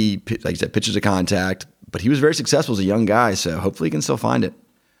like you said, pitches to contact, but he was very successful as a young guy, so hopefully he can still find it.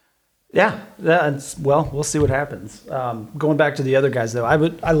 Yeah, we'll see what happens. Going back to the other guys, though,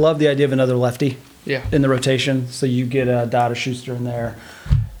 I love the idea of another lefty in the rotation. So you get Dada Schuster in there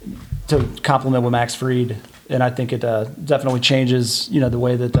to complement with Max Fried, and I think it definitely changes, the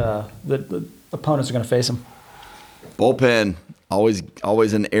way that the opponents are going to face him. Bullpen,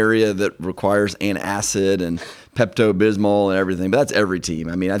 always an area that requires antacid and Pepto-Bismol and everything, but that's every team.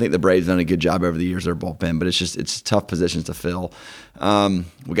 I mean, I think the Braves have done a good job over the years, their bullpen, but it's tough positions to fill.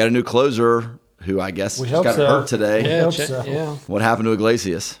 We got a new closer who I guess just got hurt today. Yeah. What happened to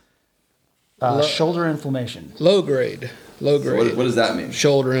Iglesias? Shoulder inflammation. Low grade. So what does that mean?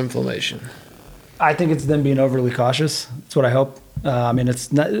 Shoulder inflammation. I think it's them being overly cautious. That's what I hope.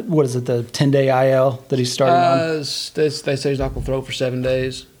 It's not. What is it? The 10-day IL that he's starting on. They say he's not going to throw for 7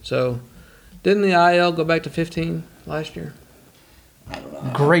 days. So, didn't the IL go back to 15 last year? I don't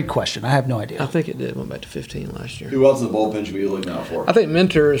know. Great question. I have no idea. I think it did. Went back to 15 last year. Who else in the bullpen should we be looking out for? I think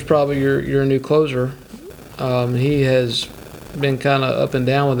Minter is probably your new closer. He has been kind of up and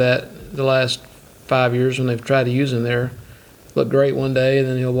down with that the last 5 years when they've tried to use him there. Look great one day, and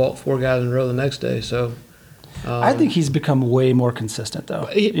then he'll walk 4 guys in a row the next day. So, I think he's become way more consistent, though.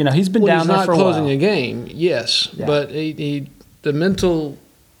 He's been down there for a while. He's not closing a game, yes, but the mental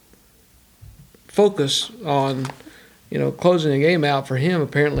focus on closing a game out for him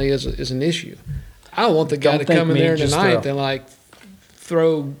apparently is an issue. I don't want the guy to come in there in the ninth and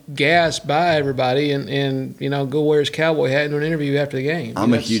throw gas by everybody and go wear his cowboy hat and do an interview after the game.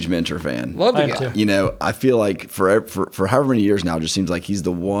 I'm a huge Minter fan. Love the guy. I feel like for however many years now, it just seems like he's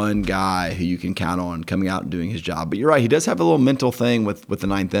the one guy who you can count on coming out and doing his job. But you're right, he does have a little mental thing with the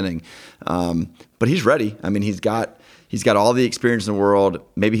ninth inning. But he's ready. I mean, he's got all the experience in the world.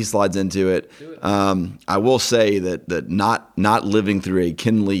 Maybe he slides into it. I will say that not living through a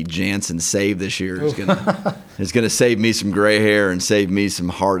Kenley Jansen save this year is gonna save me some gray hair and save me some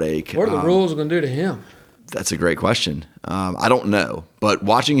heartache. What are the rules going to do to him? That's a great question. I don't know, but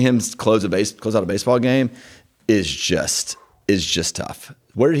watching him close out a baseball game is just tough.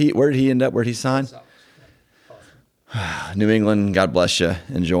 Where did he end up? Where did he sign? New England, God bless you.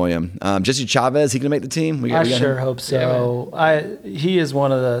 Enjoy him. Jesse Chavez, he going to make the team? I sure hope so. He is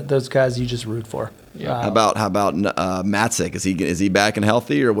one of those guys you just root for. Yeah. How about Matzik? Is he back and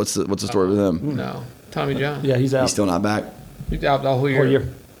healthy, or what's the story with him? No, Tommy John. Yeah, he's out. He's still not back. He's out the whole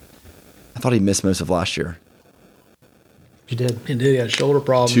year. I thought he missed most of last year. He did. He had shoulder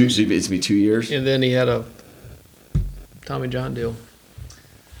problems. It's going to be 2 years, and then he had a Tommy John deal.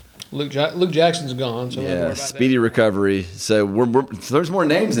 Luke Jackson's gone, so yeah, speedy recovery. So there's more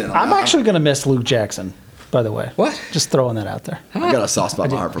names in. I'm actually going to miss Luke Jackson, by the way. What? Just throwing that out there. I got a soft spot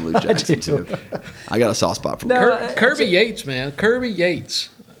in my heart for Luke Jackson too. I got a soft spot for Kirby Yates, man. Kirby Yates.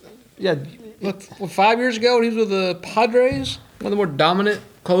 Yeah. Look, 5 years ago when he was with the Padres, one of the more dominant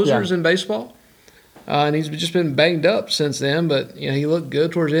closers in baseball. And he's just been banged up since then, but he looked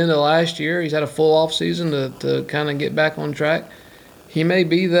good towards the end of last year. He's had a full off season to kind of get back on track. He may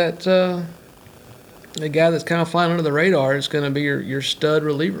be that the guy that's kind of flying under the radar is going to be your stud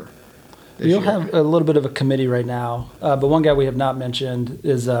reliever. You'll have a little bit of a committee right now, but one guy we have not mentioned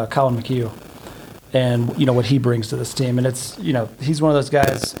is Colin McHugh, and what he brings to this team. And it's he's one of those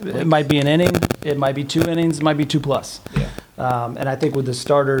guys. It might be an inning, it might be 2 innings, it might be 2+. Yeah. And I think with the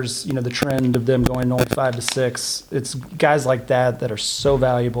starters, the trend of them going only 5 to 6, it's guys like that are so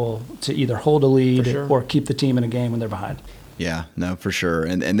valuable to either hold a lead or keep the team in a game when they're behind. Yeah, no, for sure.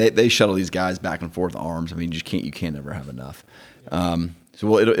 And they shuttle these guys back and forth arms. I mean, you can't ever have enough. So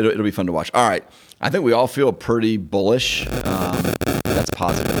it'll be fun to watch. All right, I think we all feel pretty bullish. That's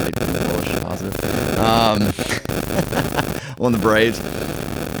positive, right? Bullish, positive. On the Braves.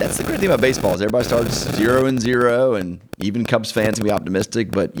 That's the great thing about baseball is everybody starts 0-0, and even Cubs fans can be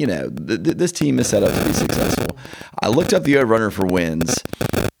optimistic. But this team is set up to be successful. I looked up the over-runner for wins.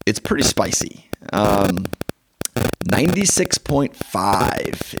 It's pretty spicy.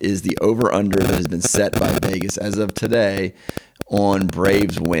 96.5 is the over-under that has been set by Vegas as of today on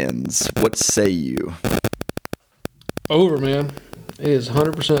Braves wins. What say you? Over, man. It is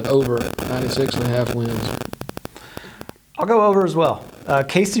 100% over 96.5 wins. I'll go over as well.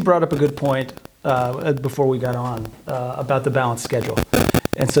 Casey brought up a good point before we got on about the balanced schedule.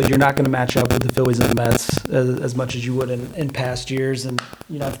 And so you're not going to match up with the Phillies and the Mets as much as you would in past years. And,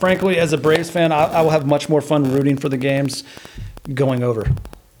 frankly, as a Braves fan, I will have much more fun rooting for the games going over.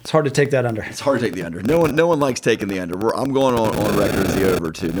 It's hard to take that under. It's hard to take the under. No one likes taking the under. I'm going on record as the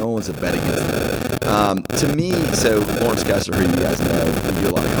over, too. No one wants to bet against it. To me, so Lawrence Kessler, who you guys know, we do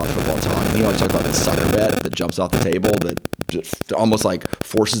a lot of college football talk, and he always talks about the sucker bet that jumps off the table that almost like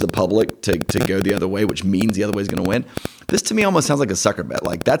forces the public to go the other way, which means the other way is going to win. This to me almost sounds like a sucker bet.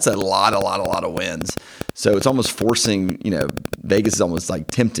 Like that's a lot of wins. So it's almost forcing, Vegas is almost like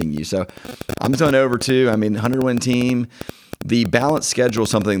tempting you. So I'm going over to, 100-win team. The balanced schedule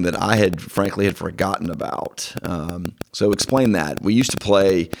is something that I had forgotten about. So explain that. We used to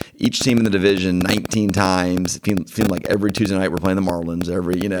play each team in the division 19 times. It seemed like every Tuesday night we're playing the Marlins.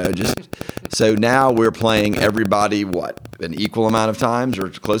 So now we're playing everybody, an equal amount of times or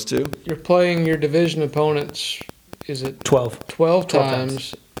close to? You're playing your division opponents, is it 12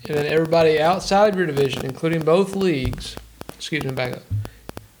 times. And then everybody outside of your division, including both leagues, back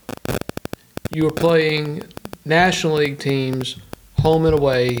up. You are playing National League teams home and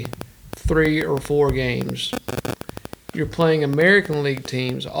away 3 or 4 games. You're playing American League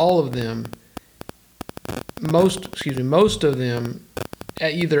teams, all of them, most of them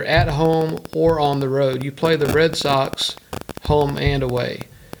either at home or on the road. You play the Red Sox home and away.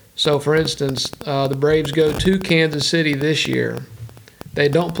 So, for instance, the Braves go to Kansas City this year. They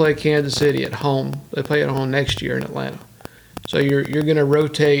don't play Kansas City at home. They play at home next year in Atlanta. So you're going to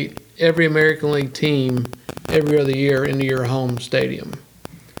rotate every American League team every other year into your home stadium.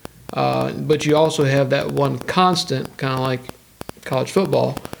 But you also have that one constant, kind of like college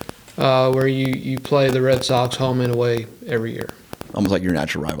football, where you play the Red Sox home and away every year. Almost like your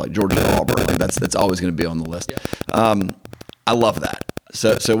natural rival, like Georgia or Auburn. Like that's always going to be on the list. Yeah. I love that.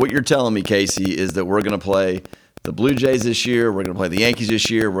 So what you're telling me, Casey, is that we're going to play the Blue Jays this year, we're going to play the Yankees this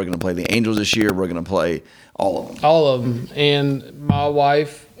year, we're going to play the Angels this year, we're going to play all of them. All of them. And my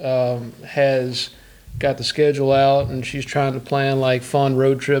wife has got the schedule out, and she's trying to plan like fun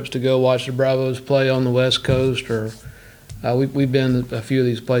road trips to go watch the Bravos play on the West Coast, or we've been to a few of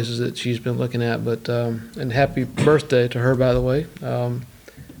these places that she's been looking at. But and happy birthday to her, by the way.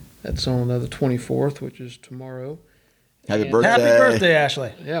 That's on the 24th, which is tomorrow. Happy birthday! Happy birthday,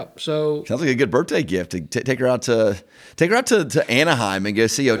 Ashley. Yeah. So sounds like a good birthday gift to take her out to Anaheim and go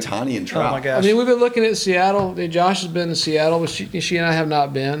see Ohtani and Trout. Oh my gosh! We've been looking at Seattle. Josh has been to Seattle, but she and I have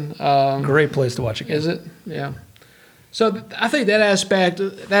not been. Great place to watch a game. Is it? Yeah. So I think that aspect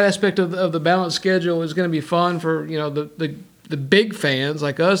of the balanced schedule is going to be fun for the big fans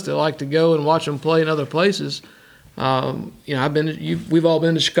like us that like to go and watch them play in other places. We've all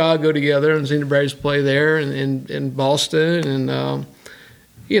been to Chicago together and seen the Braves play there, and in Boston, and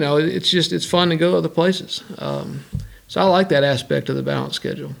it's fun to go other places. So I like that aspect of the balanced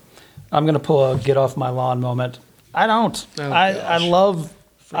schedule. I'm going to pull a get off my lawn moment. I don't. Oh, I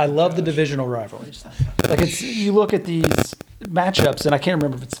love the divisional rivalries. Like you look at these matchups, and I can't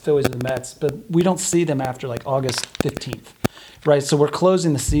remember if it's Phillies or the Mets, but we don't see them after like August 15th, right? So we're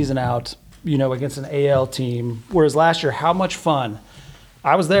closing the season out, against an AL team. Whereas last year, how much fun?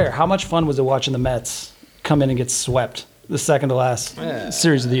 I was there. How much fun was it watching the Mets come in and get swept the second to last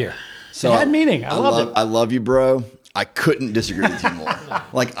series of the year? So it had meaning. I loved it. I love you, bro. I couldn't disagree with you more.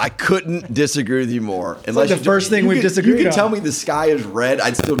 I couldn't disagree with you more. It's like the first thing we've disagreed on. You can tell me the sky is red.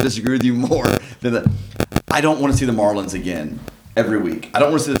 I'd still disagree with you more than that. I don't want to see the Marlins again every week. I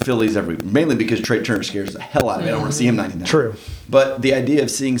don't want to see the Phillies every week, mainly because Trey Turner scares the hell out of me. I don't want to see him 99. True. But the idea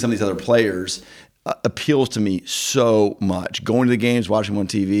of seeing some of these other players appeals to me so much. Going to the games, watching them on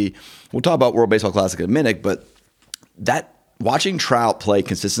TV. We'll talk about World Baseball Classic in a minute, but that watching Trout play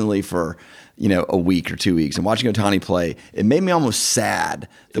consistently for a week or 2 weeks and watching Ohtani play, it made me almost sad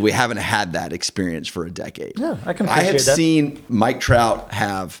that we haven't had that experience for a decade. Yeah, I can appreciate that. I have seen Mike Trout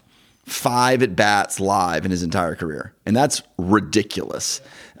have 5 at-bats live in his entire career, and that's ridiculous.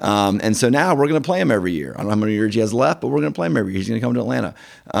 And so now we're going to play him every year. I don't know how many years he has left, but we're going to play him every year. He's going to come to Atlanta.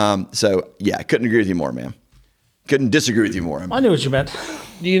 I couldn't agree with you more, man. Couldn't disagree with you more. I knew what you meant.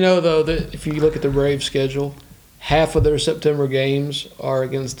 Do you know, though, that if you look at the Braves schedule, half of their September games are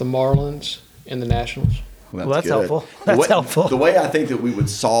against the Marlins and the Nationals? Well, that's helpful. That's helpful. The way I think that we would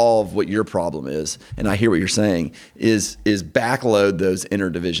solve what your problem is, and I hear what you're saying, is backload those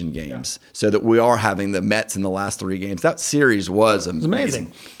interdivision games so that we are having the Mets in the last 3 games. That series was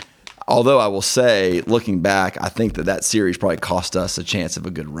amazing. Although I will say, looking back, I think that series probably cost us a chance of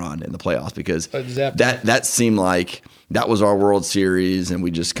a good run in the playoffs because that seemed like that was our World Series, and we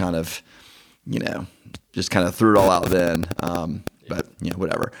just kind of, threw it all out then. But,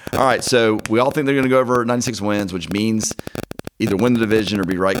 whatever. All right, so we all think they're going to go over 96 wins, which means either win the division or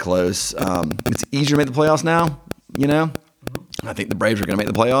be right close. It's easier to make the playoffs now, I think the Braves are going to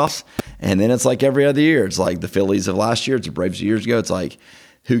make the playoffs. And then it's like every other year. It's like the Phillies of last year. It's the Braves years ago. It's like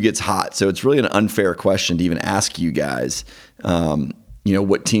who gets hot. So it's really an unfair question to even ask you guys,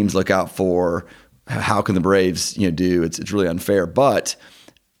 what teams look out for. How can the Braves, do? It's really unfair. But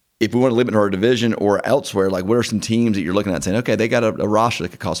if we want to limit our division or elsewhere, like what are some teams that you're looking at saying, okay, they got a roster that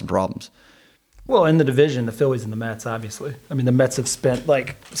could cause some problems? Well, in the division, the Phillies and the Mets, obviously. I mean, the Mets have spent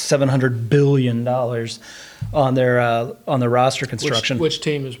like $700 billion on their roster construction. Which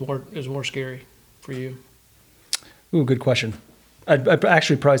team is more scary for you? Ooh, good question. I'd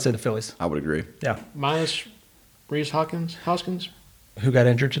actually probably say the Phillies. I would agree. Yeah. Minus Reese Hoskins? Who got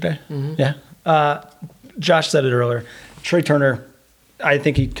injured today? Mm-hmm. Yeah. Josh said it earlier. Trey Turner, I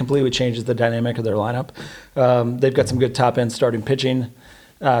think he completely changes the dynamic of their lineup. They've got some good top-end starting pitching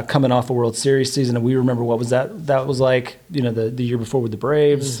coming off a World Series season. And we remember what was that was like, the year before with the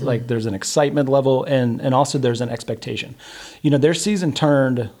Braves. Mm-hmm. Like there's an excitement level and also there's an expectation. Their season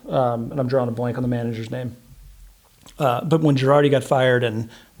turned, and I'm drawing a blank on the manager's name. But when Girardi got fired and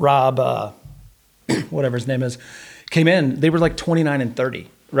Rob, whatever his name is, came in, they were like 29-30,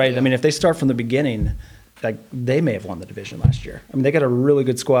 right? Yeah. I mean, if they start from the beginning, like they may have won the division last year. I mean, they got a really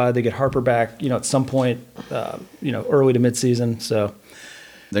good squad. They get Harper back, at some point, early to midseason. So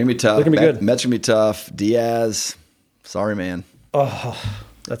they're gonna be tough. They're gonna be good. Mets gonna be tough. Diaz, sorry, man. Oh,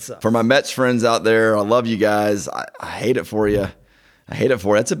 that's for my Mets friends out there. I love you guys. I hate it for you.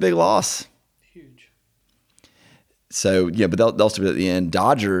 That's a big loss. So, yeah, but they'll still be at the end.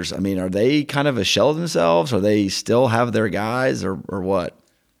 Dodgers, I mean, are they kind of a shell of themselves? Or they still have their guys or what?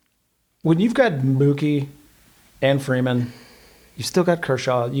 When you've got Mookie and Freeman, you've still got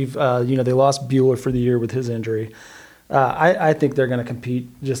Kershaw. You've they lost Buehler for the year with his injury. I think they're going to compete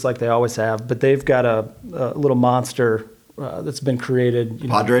just like they always have. But they've got a little monster that's been created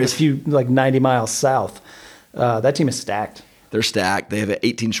Padres? a few, like 90 miles south. That team is stacked. They're stacked. They have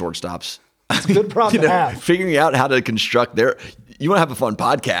 18 shortstops. It's a good problem to have. Figuring out how to construct you want to have a fun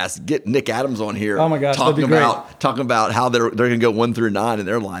podcast, get Nick Adams on here. Oh my gosh, talking about how they're going to go 1 through 9 in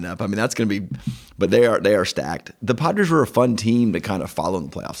their lineup. I mean, that's going to be, but they are stacked. The Padres were a fun team to kind of follow in the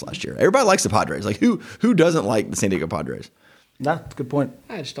playoffs last year. Everybody likes the Padres. Like who doesn't like the San Diego Padres? Nah, that's a good point.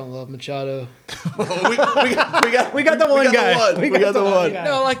 I just don't love Machado. we got the one guy. We got the one.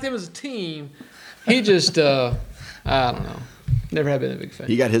 No, I like them as a team. He just, I don't know. Never have been a big fan.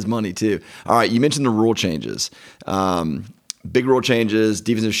 He got his money too. All right, you mentioned the rule changes. Big rule changes,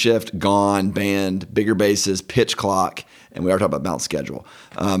 defensive shift, gone, banned, bigger bases, pitch clock, and we are talking about bounce schedule.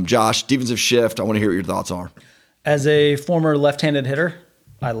 Josh, defensive shift, I want to hear what your thoughts are. As a former left-handed hitter,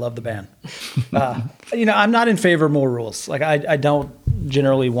 I love the ban. I'm not in favor of more rules. Like I don't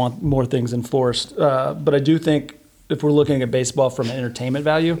generally want more things enforced, but I do think if we're looking at baseball from an entertainment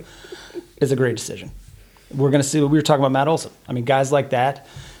value, it's a great decision. We're going to see what we were talking about, Matt Olson. I mean, guys like that,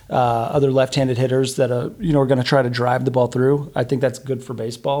 other left-handed hitters that are going to try to drive the ball through. I think that's good for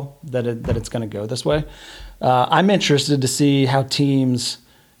baseball that it's going to go this way. I'm interested to see how teams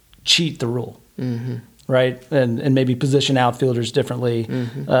cheat the rule, mm-hmm. right, and maybe position outfielders differently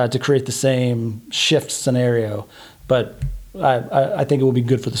mm-hmm. To create the same shift scenario. But I think it will be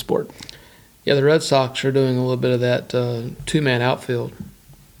good for the sport. Yeah, the Red Sox are doing a little bit of that two-man outfield.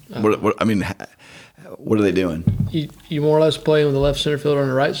 What are they doing? You more or less play with the left center fielder and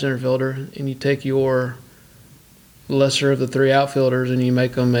the right center fielder, and you take your lesser of the three outfielders and you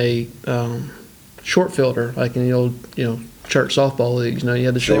make them a short fielder, like in the old church softball leagues. You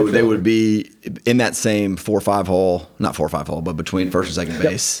had the short fielder. They would be in that same 4-5 hole, not 4-5 hole, but between first and second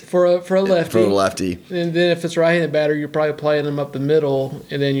base. For a lefty. For a lefty. And then if it's a right-handed batter, you're probably playing them up the middle,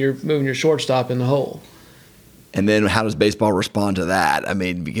 and then you're moving your shortstop in the hole. And then how does baseball respond to that? I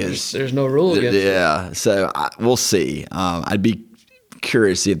mean, because there's no rule against it. Yeah, so we'll see. I'd be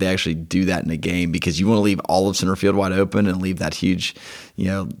curious to see if they actually do that in a game because you want to leave all of center field wide open and leave that huge,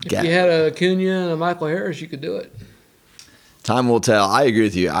 gap. If you had a Acuna and a Michael Harris, you could do it. Time will tell. I agree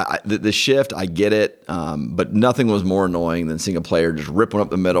with you. The shift, I get it, but nothing was more annoying than seeing a player just rip one up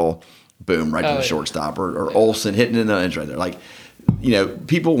the middle, boom, right to the shortstop, or Olsen hitting in the edge right there. Like,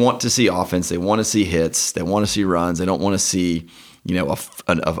 people want to see offense. They want to see hits. They want to see runs. They don't want to see,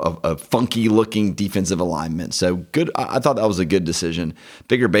 a funky looking defensive alignment. So good. I thought that was a good decision.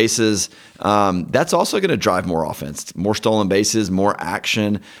 Bigger bases. That's also going to drive more offense, more stolen bases, more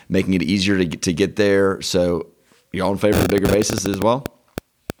action, making it easier to get there. So you all in favor of the bigger bases as well?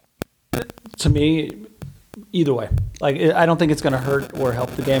 To me, either way. Like, I don't think it's going to hurt or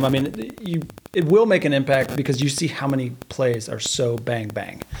help the game. I mean, it will make an impact because you see how many plays are so bang,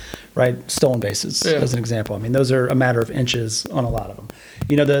 bang, right? Stolen bases, as an example. I mean, those are a matter of inches on a lot of them.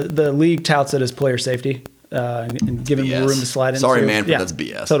 The league touts it as player safety and giving more room to slide into. Sorry, Manfred, that's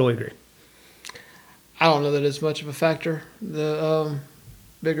BS. Totally agree. I don't know that it's much of a factor, the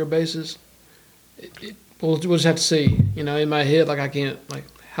bigger bases. We'll just have to see. In my head, like I can't, like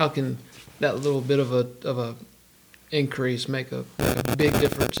how can that little bit of a increase make a big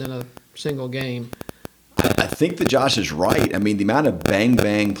difference in a single game. I think that Josh is right. I mean, the amount of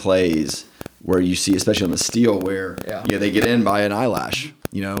bang plays where you see, especially on the steal, where they get in by an eyelash,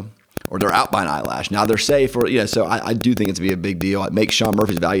 or they're out by an eyelash. Now they're safe, or so I do think it's to be a big deal. It makes Sean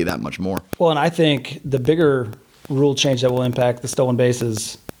Murphy's value that much more. Well, and I think the bigger rule change that will impact the stolen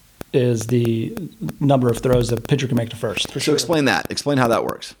bases is the number of throws a pitcher can make to first. So explain that. Explain how that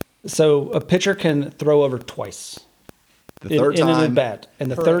works. So a pitcher can throw over twice. The third in time, an at bat, and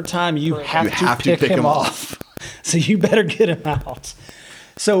the third time you have to pick him off. So you better get him out.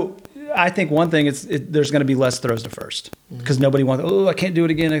 So I think one thing is there's going to be less throws to first because nobody wants. Oh, I can't do it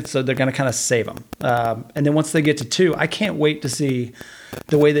again. So they're going to kind of save them. And then once they get to 2, I can't wait to see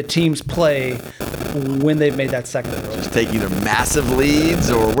the way that teams play when they've made that second throw. Just take either massive leads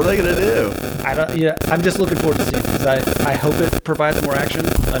or what are they going to do? I'm just looking forward to seeing because I hope it provides more action.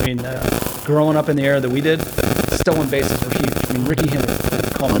 I mean, growing up in the era that we did, stolen bases were huge. I mean, Ricky Henry,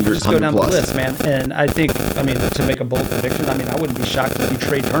 just go down the list, man. And I think, to make a bold prediction, I wouldn't be shocked to see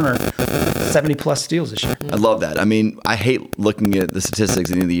Trey Turner 70-plus steals this year. I love that. I hate looking at the statistics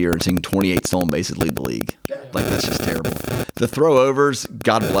at the end of the year and seeing 28 stolen bases lead the league. Like, that's just terrible. The throw-overs,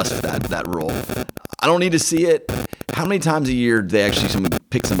 God bless that rule. I don't need to see it. How many times a year do they actually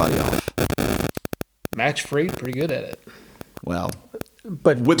pick somebody off? Max Fried, pretty good at it. Well,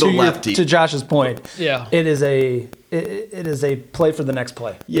 but with the lefty. To Josh's point, yeah, it is a play for the next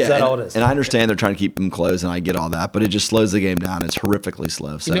play. Yeah, is that all it is? And I understand they're trying to keep them close, and I get all that, but it just slows the game down. It's horrifically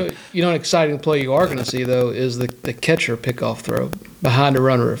slow. So you know, an exciting play you are going to see though is the catcher pickoff throw behind the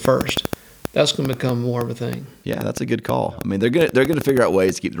runner at first. That's going to become more of a thing. Yeah, that's a good call. They're gonna figure out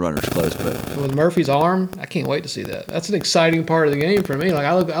ways to keep the runners close, but with Murphy's arm, I can't wait to see that. That's an exciting part of the game for me. Like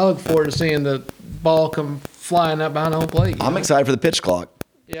I look forward to seeing the ball come flying up behind home plate. I'm excited for the pitch clock.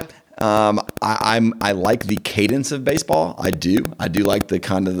 Yeah. I like the cadence of baseball. I do like the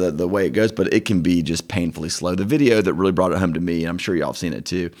kind of the way it goes, but it can be just painfully slow. The video that really brought it home to me, and I'm sure y'all have seen it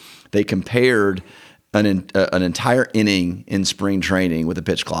too. They compared an entire inning in spring training with a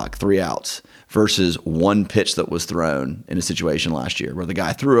pitch clock, 3 outs, versus one pitch that was thrown in a situation last year where the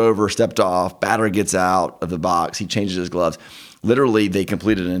guy threw over, stepped off, batter gets out of the box, he changes his gloves. Literally, they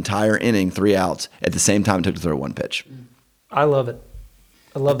completed an entire inning, 3 outs, at the same time it took to throw one pitch. I love it.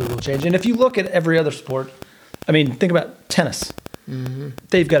 I love the rule change. And if you look at every other sport, think about tennis. Mm-hmm.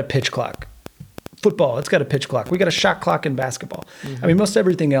 They've got a pitch clock. Football, it's got a pitch clock. We got a shot clock in basketball. Mm-hmm. Most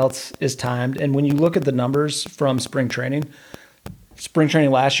everything else is timed. And when you look at the numbers from spring training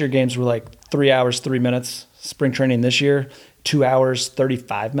last year, games were like 3 hours, 3 minutes. Spring training this year, 2 hours,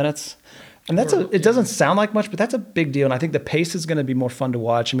 35 minutes. And it doesn't sound like much, but that's a big deal. And I think the pace is going to be more fun to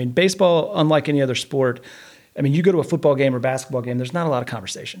watch. Baseball, unlike any other sport, you go to a football game or basketball game, there's not a lot of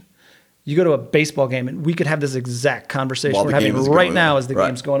conversation. You go to a baseball game, and we could have this exact conversation we're having right now as the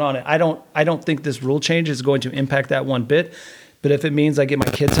game's going on. I don't think this rule change is going to impact that one bit. But if it means I get my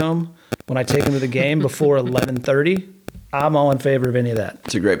kids home when I take them to the game before 11:30, I'm all in favor of any of that.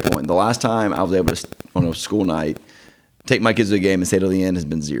 It's a great point. The last time I was able to, on a school night, take my kids to the game and stay till the end has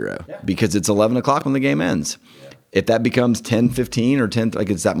been 0 because it's 11 o'clock when the game ends. Yeah. If that becomes 10:15 or 10,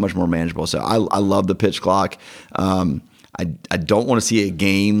 it's that much more manageable. So I love the pitch clock. I don't want to see a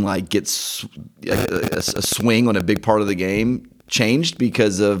game get a swing on a big part of the game changed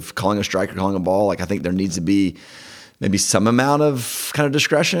because of calling a strike or calling a ball. I think there needs to be maybe some amount of kind of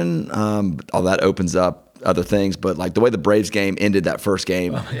discretion. All that opens up other things, but the way the Braves game ended that first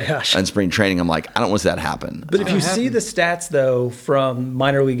game in spring training, I'm I don't want to see that happen. But if you see the stats though from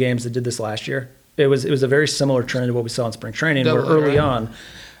minor league games that did this last year, it was a very similar trend to what we saw in spring training, where early on,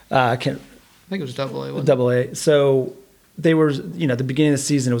 I think it was AA. AA. So they were, at the beginning of the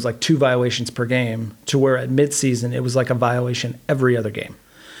season, it was 2 violations per game, to where at midseason it was a violation every other game.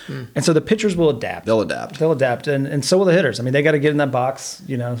 And so the pitchers will adapt. They'll adapt. And so will the hitters. They got to get in that box.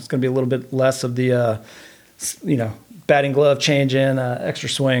 It's going to be a little bit less of the, batting glove change in, extra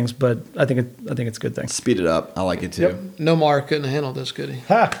swings. But I think it's a good thing. Speed it up. I like it too. Yep. Nomar couldn't handle this, could he?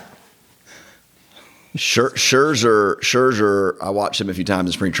 Ha! Scherzer, I watched him a few times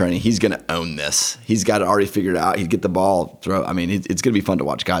in spring training. He's going to own this. He's got it already figured out. He'd get the ball, throw. It's going to be fun to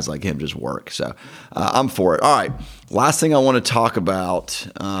watch guys like him just work. So I'm for it. All right. Last thing I want to talk about,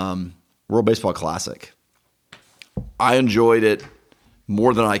 World Baseball Classic. I enjoyed it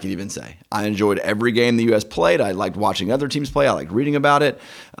more than I could even say. I enjoyed every game the U.S. played. I liked watching other teams play. I liked reading about it.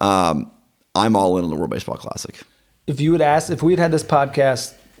 I'm all in on the World Baseball Classic. If we had had this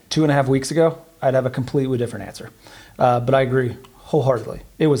podcast 2.5 weeks ago, I'd have a completely different answer. But I agree wholeheartedly.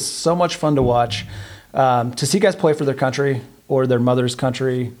 It was so much fun to watch. To see guys play for their country or their mother's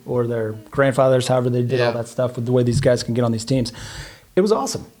country or their grandfather's, however they did all that stuff with the way these guys can get on these teams. It was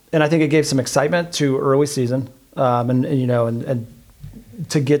awesome. And I think it gave some excitement to early season and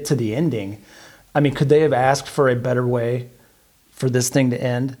to get to the ending. I mean, could they have asked for a better way for this thing to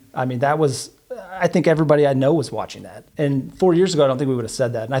end? I mean, I think everybody I know was watching that. And 4 years ago, I don't think we would have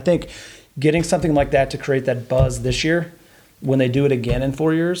said that. And I think getting something like that to create that buzz this year, when they do it again in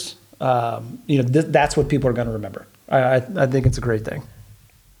 4 years, that's what people are going to remember. I think it's a great thing.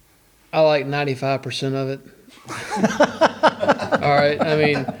 I like 95% of it. All right. I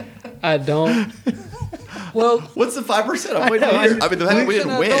mean, I don't. Well, what's the 5%? I'm waiting to hear. I mean, the fact that we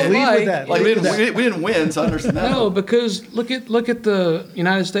didn't win. We didn't win, so I understand that. No, because look at the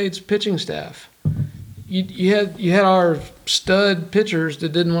United States pitching staff. You had our stud pitchers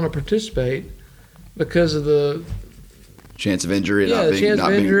that didn't want to participate because of the chance of injury, not being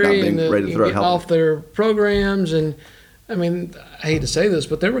ready to throw getting off their programs. And I mean, I hate to say this,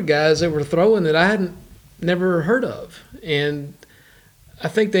 but there were guys that were throwing that I hadn't never heard of, and I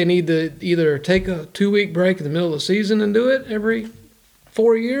think they need to either take a 2-week break in the middle of the season and do it every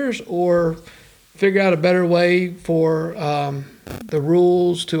 4 years, or figure out a better way for the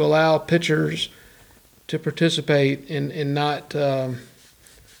rules to allow pitchers to participate and not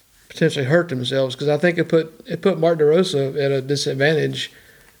potentially hurt themselves. Because I think it put Mark DeRosa at a disadvantage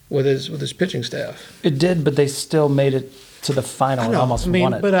with his pitching staff. It did, but they still made it to the final and almost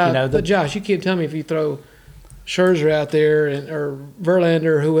won it. But Josh, you can't tell me if you throw Scherzer out there or Verlander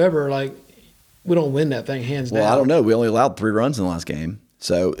or whoever, like, we don't win that thing hands down. Well, I don't know. We only allowed 3 runs in the last game.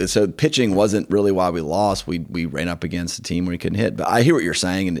 So pitching wasn't really why we lost. We ran up against a team where we couldn't hit. But I hear what you're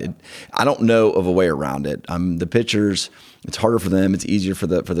saying, and I don't know of a way around it. The pitchers, it's harder for them. It's easier for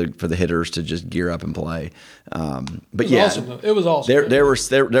the hitters to just gear up and play. But it was awesome.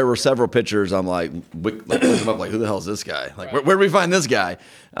 There were several pitchers. I'm like, look them up, like, who the hell is this guy? Like, where do we find this guy?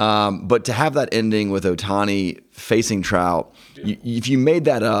 But to have that ending with Ohtani facing Trout, if you made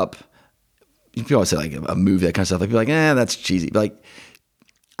that up, people always say like a movie, that kind of stuff. Like, people are like, that's cheesy. But like,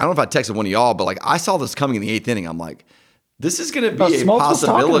 I don't know if I texted one of y'all, but like, I saw this coming in the 8th inning. I'm like, this is going to be a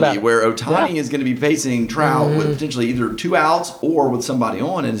possibility where Ohtani is going to be facing Trout with potentially either 2 outs or with somebody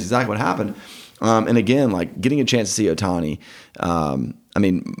on, and it's exactly what happened. And again, like, getting a chance to see Ohtani. I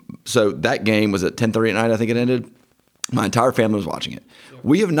mean, so that game was at 10:30 at night, I think it ended. My entire family was watching it.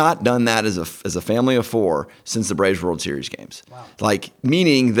 We have not done that as a family of 4 since the Braves World Series games. Wow. Like,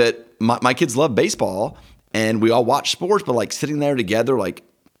 meaning that my kids love baseball and we all watch sports, but like sitting there together, like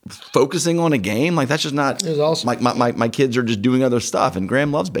focusing on a game, like that's just not. It was awesome. Like my kids are just doing other stuff, and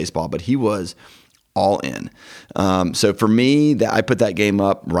Graham loves baseball, but he was all in. So for me, I put that game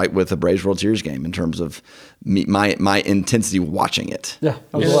up right with the Braves World Series game in terms of my intensity watching it. Yeah,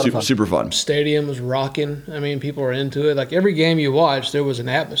 it was super fun. Stadium was rocking. I mean, people were into it. Like, every game you watched, there was an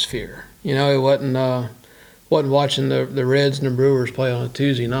atmosphere. You know, it wasn't watching the Reds and the Brewers play on a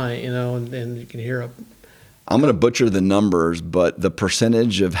Tuesday night. You know, and you can hear I'm going to butcher the numbers, but the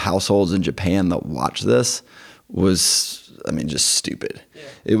percentage of households in Japan that watch this was, I mean, just stupid.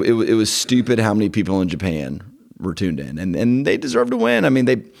 Yeah. It was stupid how many people in Japan were tuned in, and they deserve to win. I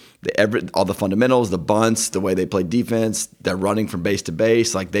mean, all the fundamentals, the bunts, the way they played defense, they're running from base to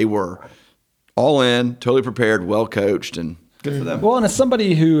base, like they were all in, totally prepared, well coached, and good for them. Well, and as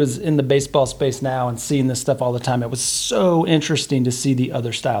somebody who is in the baseball space now and seeing this stuff all the time, it was so interesting to see the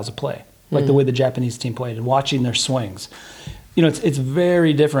other styles of play. Like the way the Japanese team played and watching their swings. You know, it's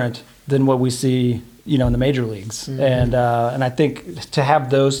very different than what we see, you know, in the major leagues. And I think to have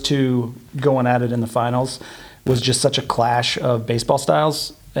those two going at it in the finals was just such a clash of baseball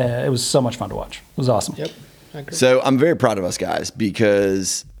styles. It was so much fun to watch. It was awesome. Yep, I agree. So I'm very proud of us guys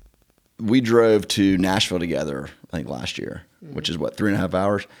because we drove to Nashville together, I think last year, which is 3.5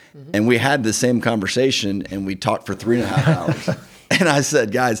 hours. And we had the same conversation and we talked for 3.5 hours. And I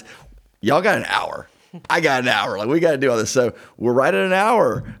said, guys, y'all got an hour. I got an hour. Like, we got to do all this. So we're right at an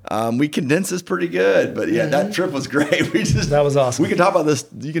hour. We condensed this pretty good. But yeah, that trip was great. That was awesome. We can talk about this.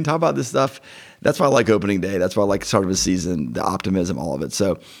 You can talk about this stuff. That's why I like opening day. That's why I like the start of the season, the optimism, all of it.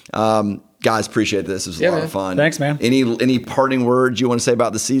 So, guys, appreciate this. It was a lot of fun. Thanks, man. Any parting words you want to say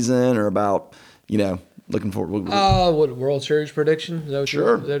about the season or about, you know, looking forward? What World Series prediction? Is that what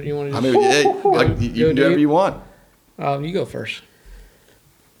you want to do? I mean, you can do whatever you want. You go first.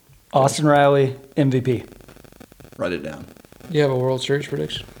 Austin Riley, MVP. Write it down. You have a World Series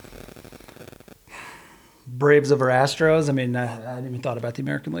prediction? Braves over Astros. I mean, I hadn't even thought about the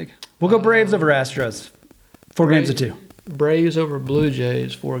American League. We'll go Braves over Astros. 4 games to 2. Braves over Blue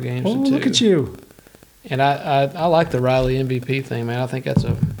Jays, 4 games to 2. Look at you. And I like the Riley MVP thing, man. I think that's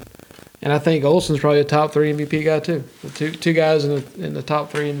And I think Olsen's probably a top 3 MVP guy too. The two guys in the top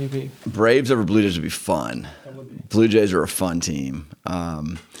 3 MVP. Braves over Blue Jays would be fun. Blue Jays are a fun team.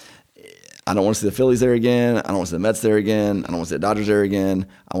 I don't want to see the Phillies there again. I don't want to see the Mets there again. I don't want to see the Dodgers there again.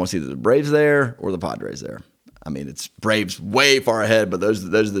 I want to see either the Braves there or the Padres there. I mean, it's Braves way far ahead, but those are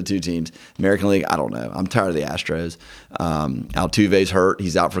the two teams. American League, I don't know. I'm tired of the Astros. Altuve's hurt.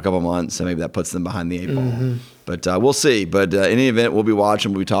 He's out for a couple of months, so maybe that puts them behind the 8 ball. Mm-hmm. But we'll see. But in any event, we'll be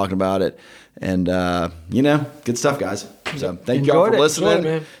watching. We'll be talking about it. And, good stuff, guys. So thank you all for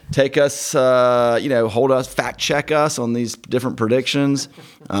listening. Take us, hold us, fact check us on these different predictions.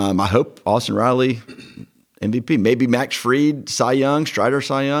 I hope Austin Riley MVP. Maybe Max Fried, Cy Young, Strider,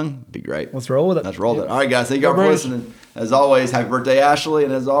 Cy Young. Be great. Let's roll with it. All right, guys. Thank you all for listening. As always, happy birthday, Ashley.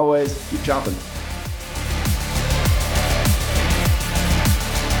 And as always, keep chopping.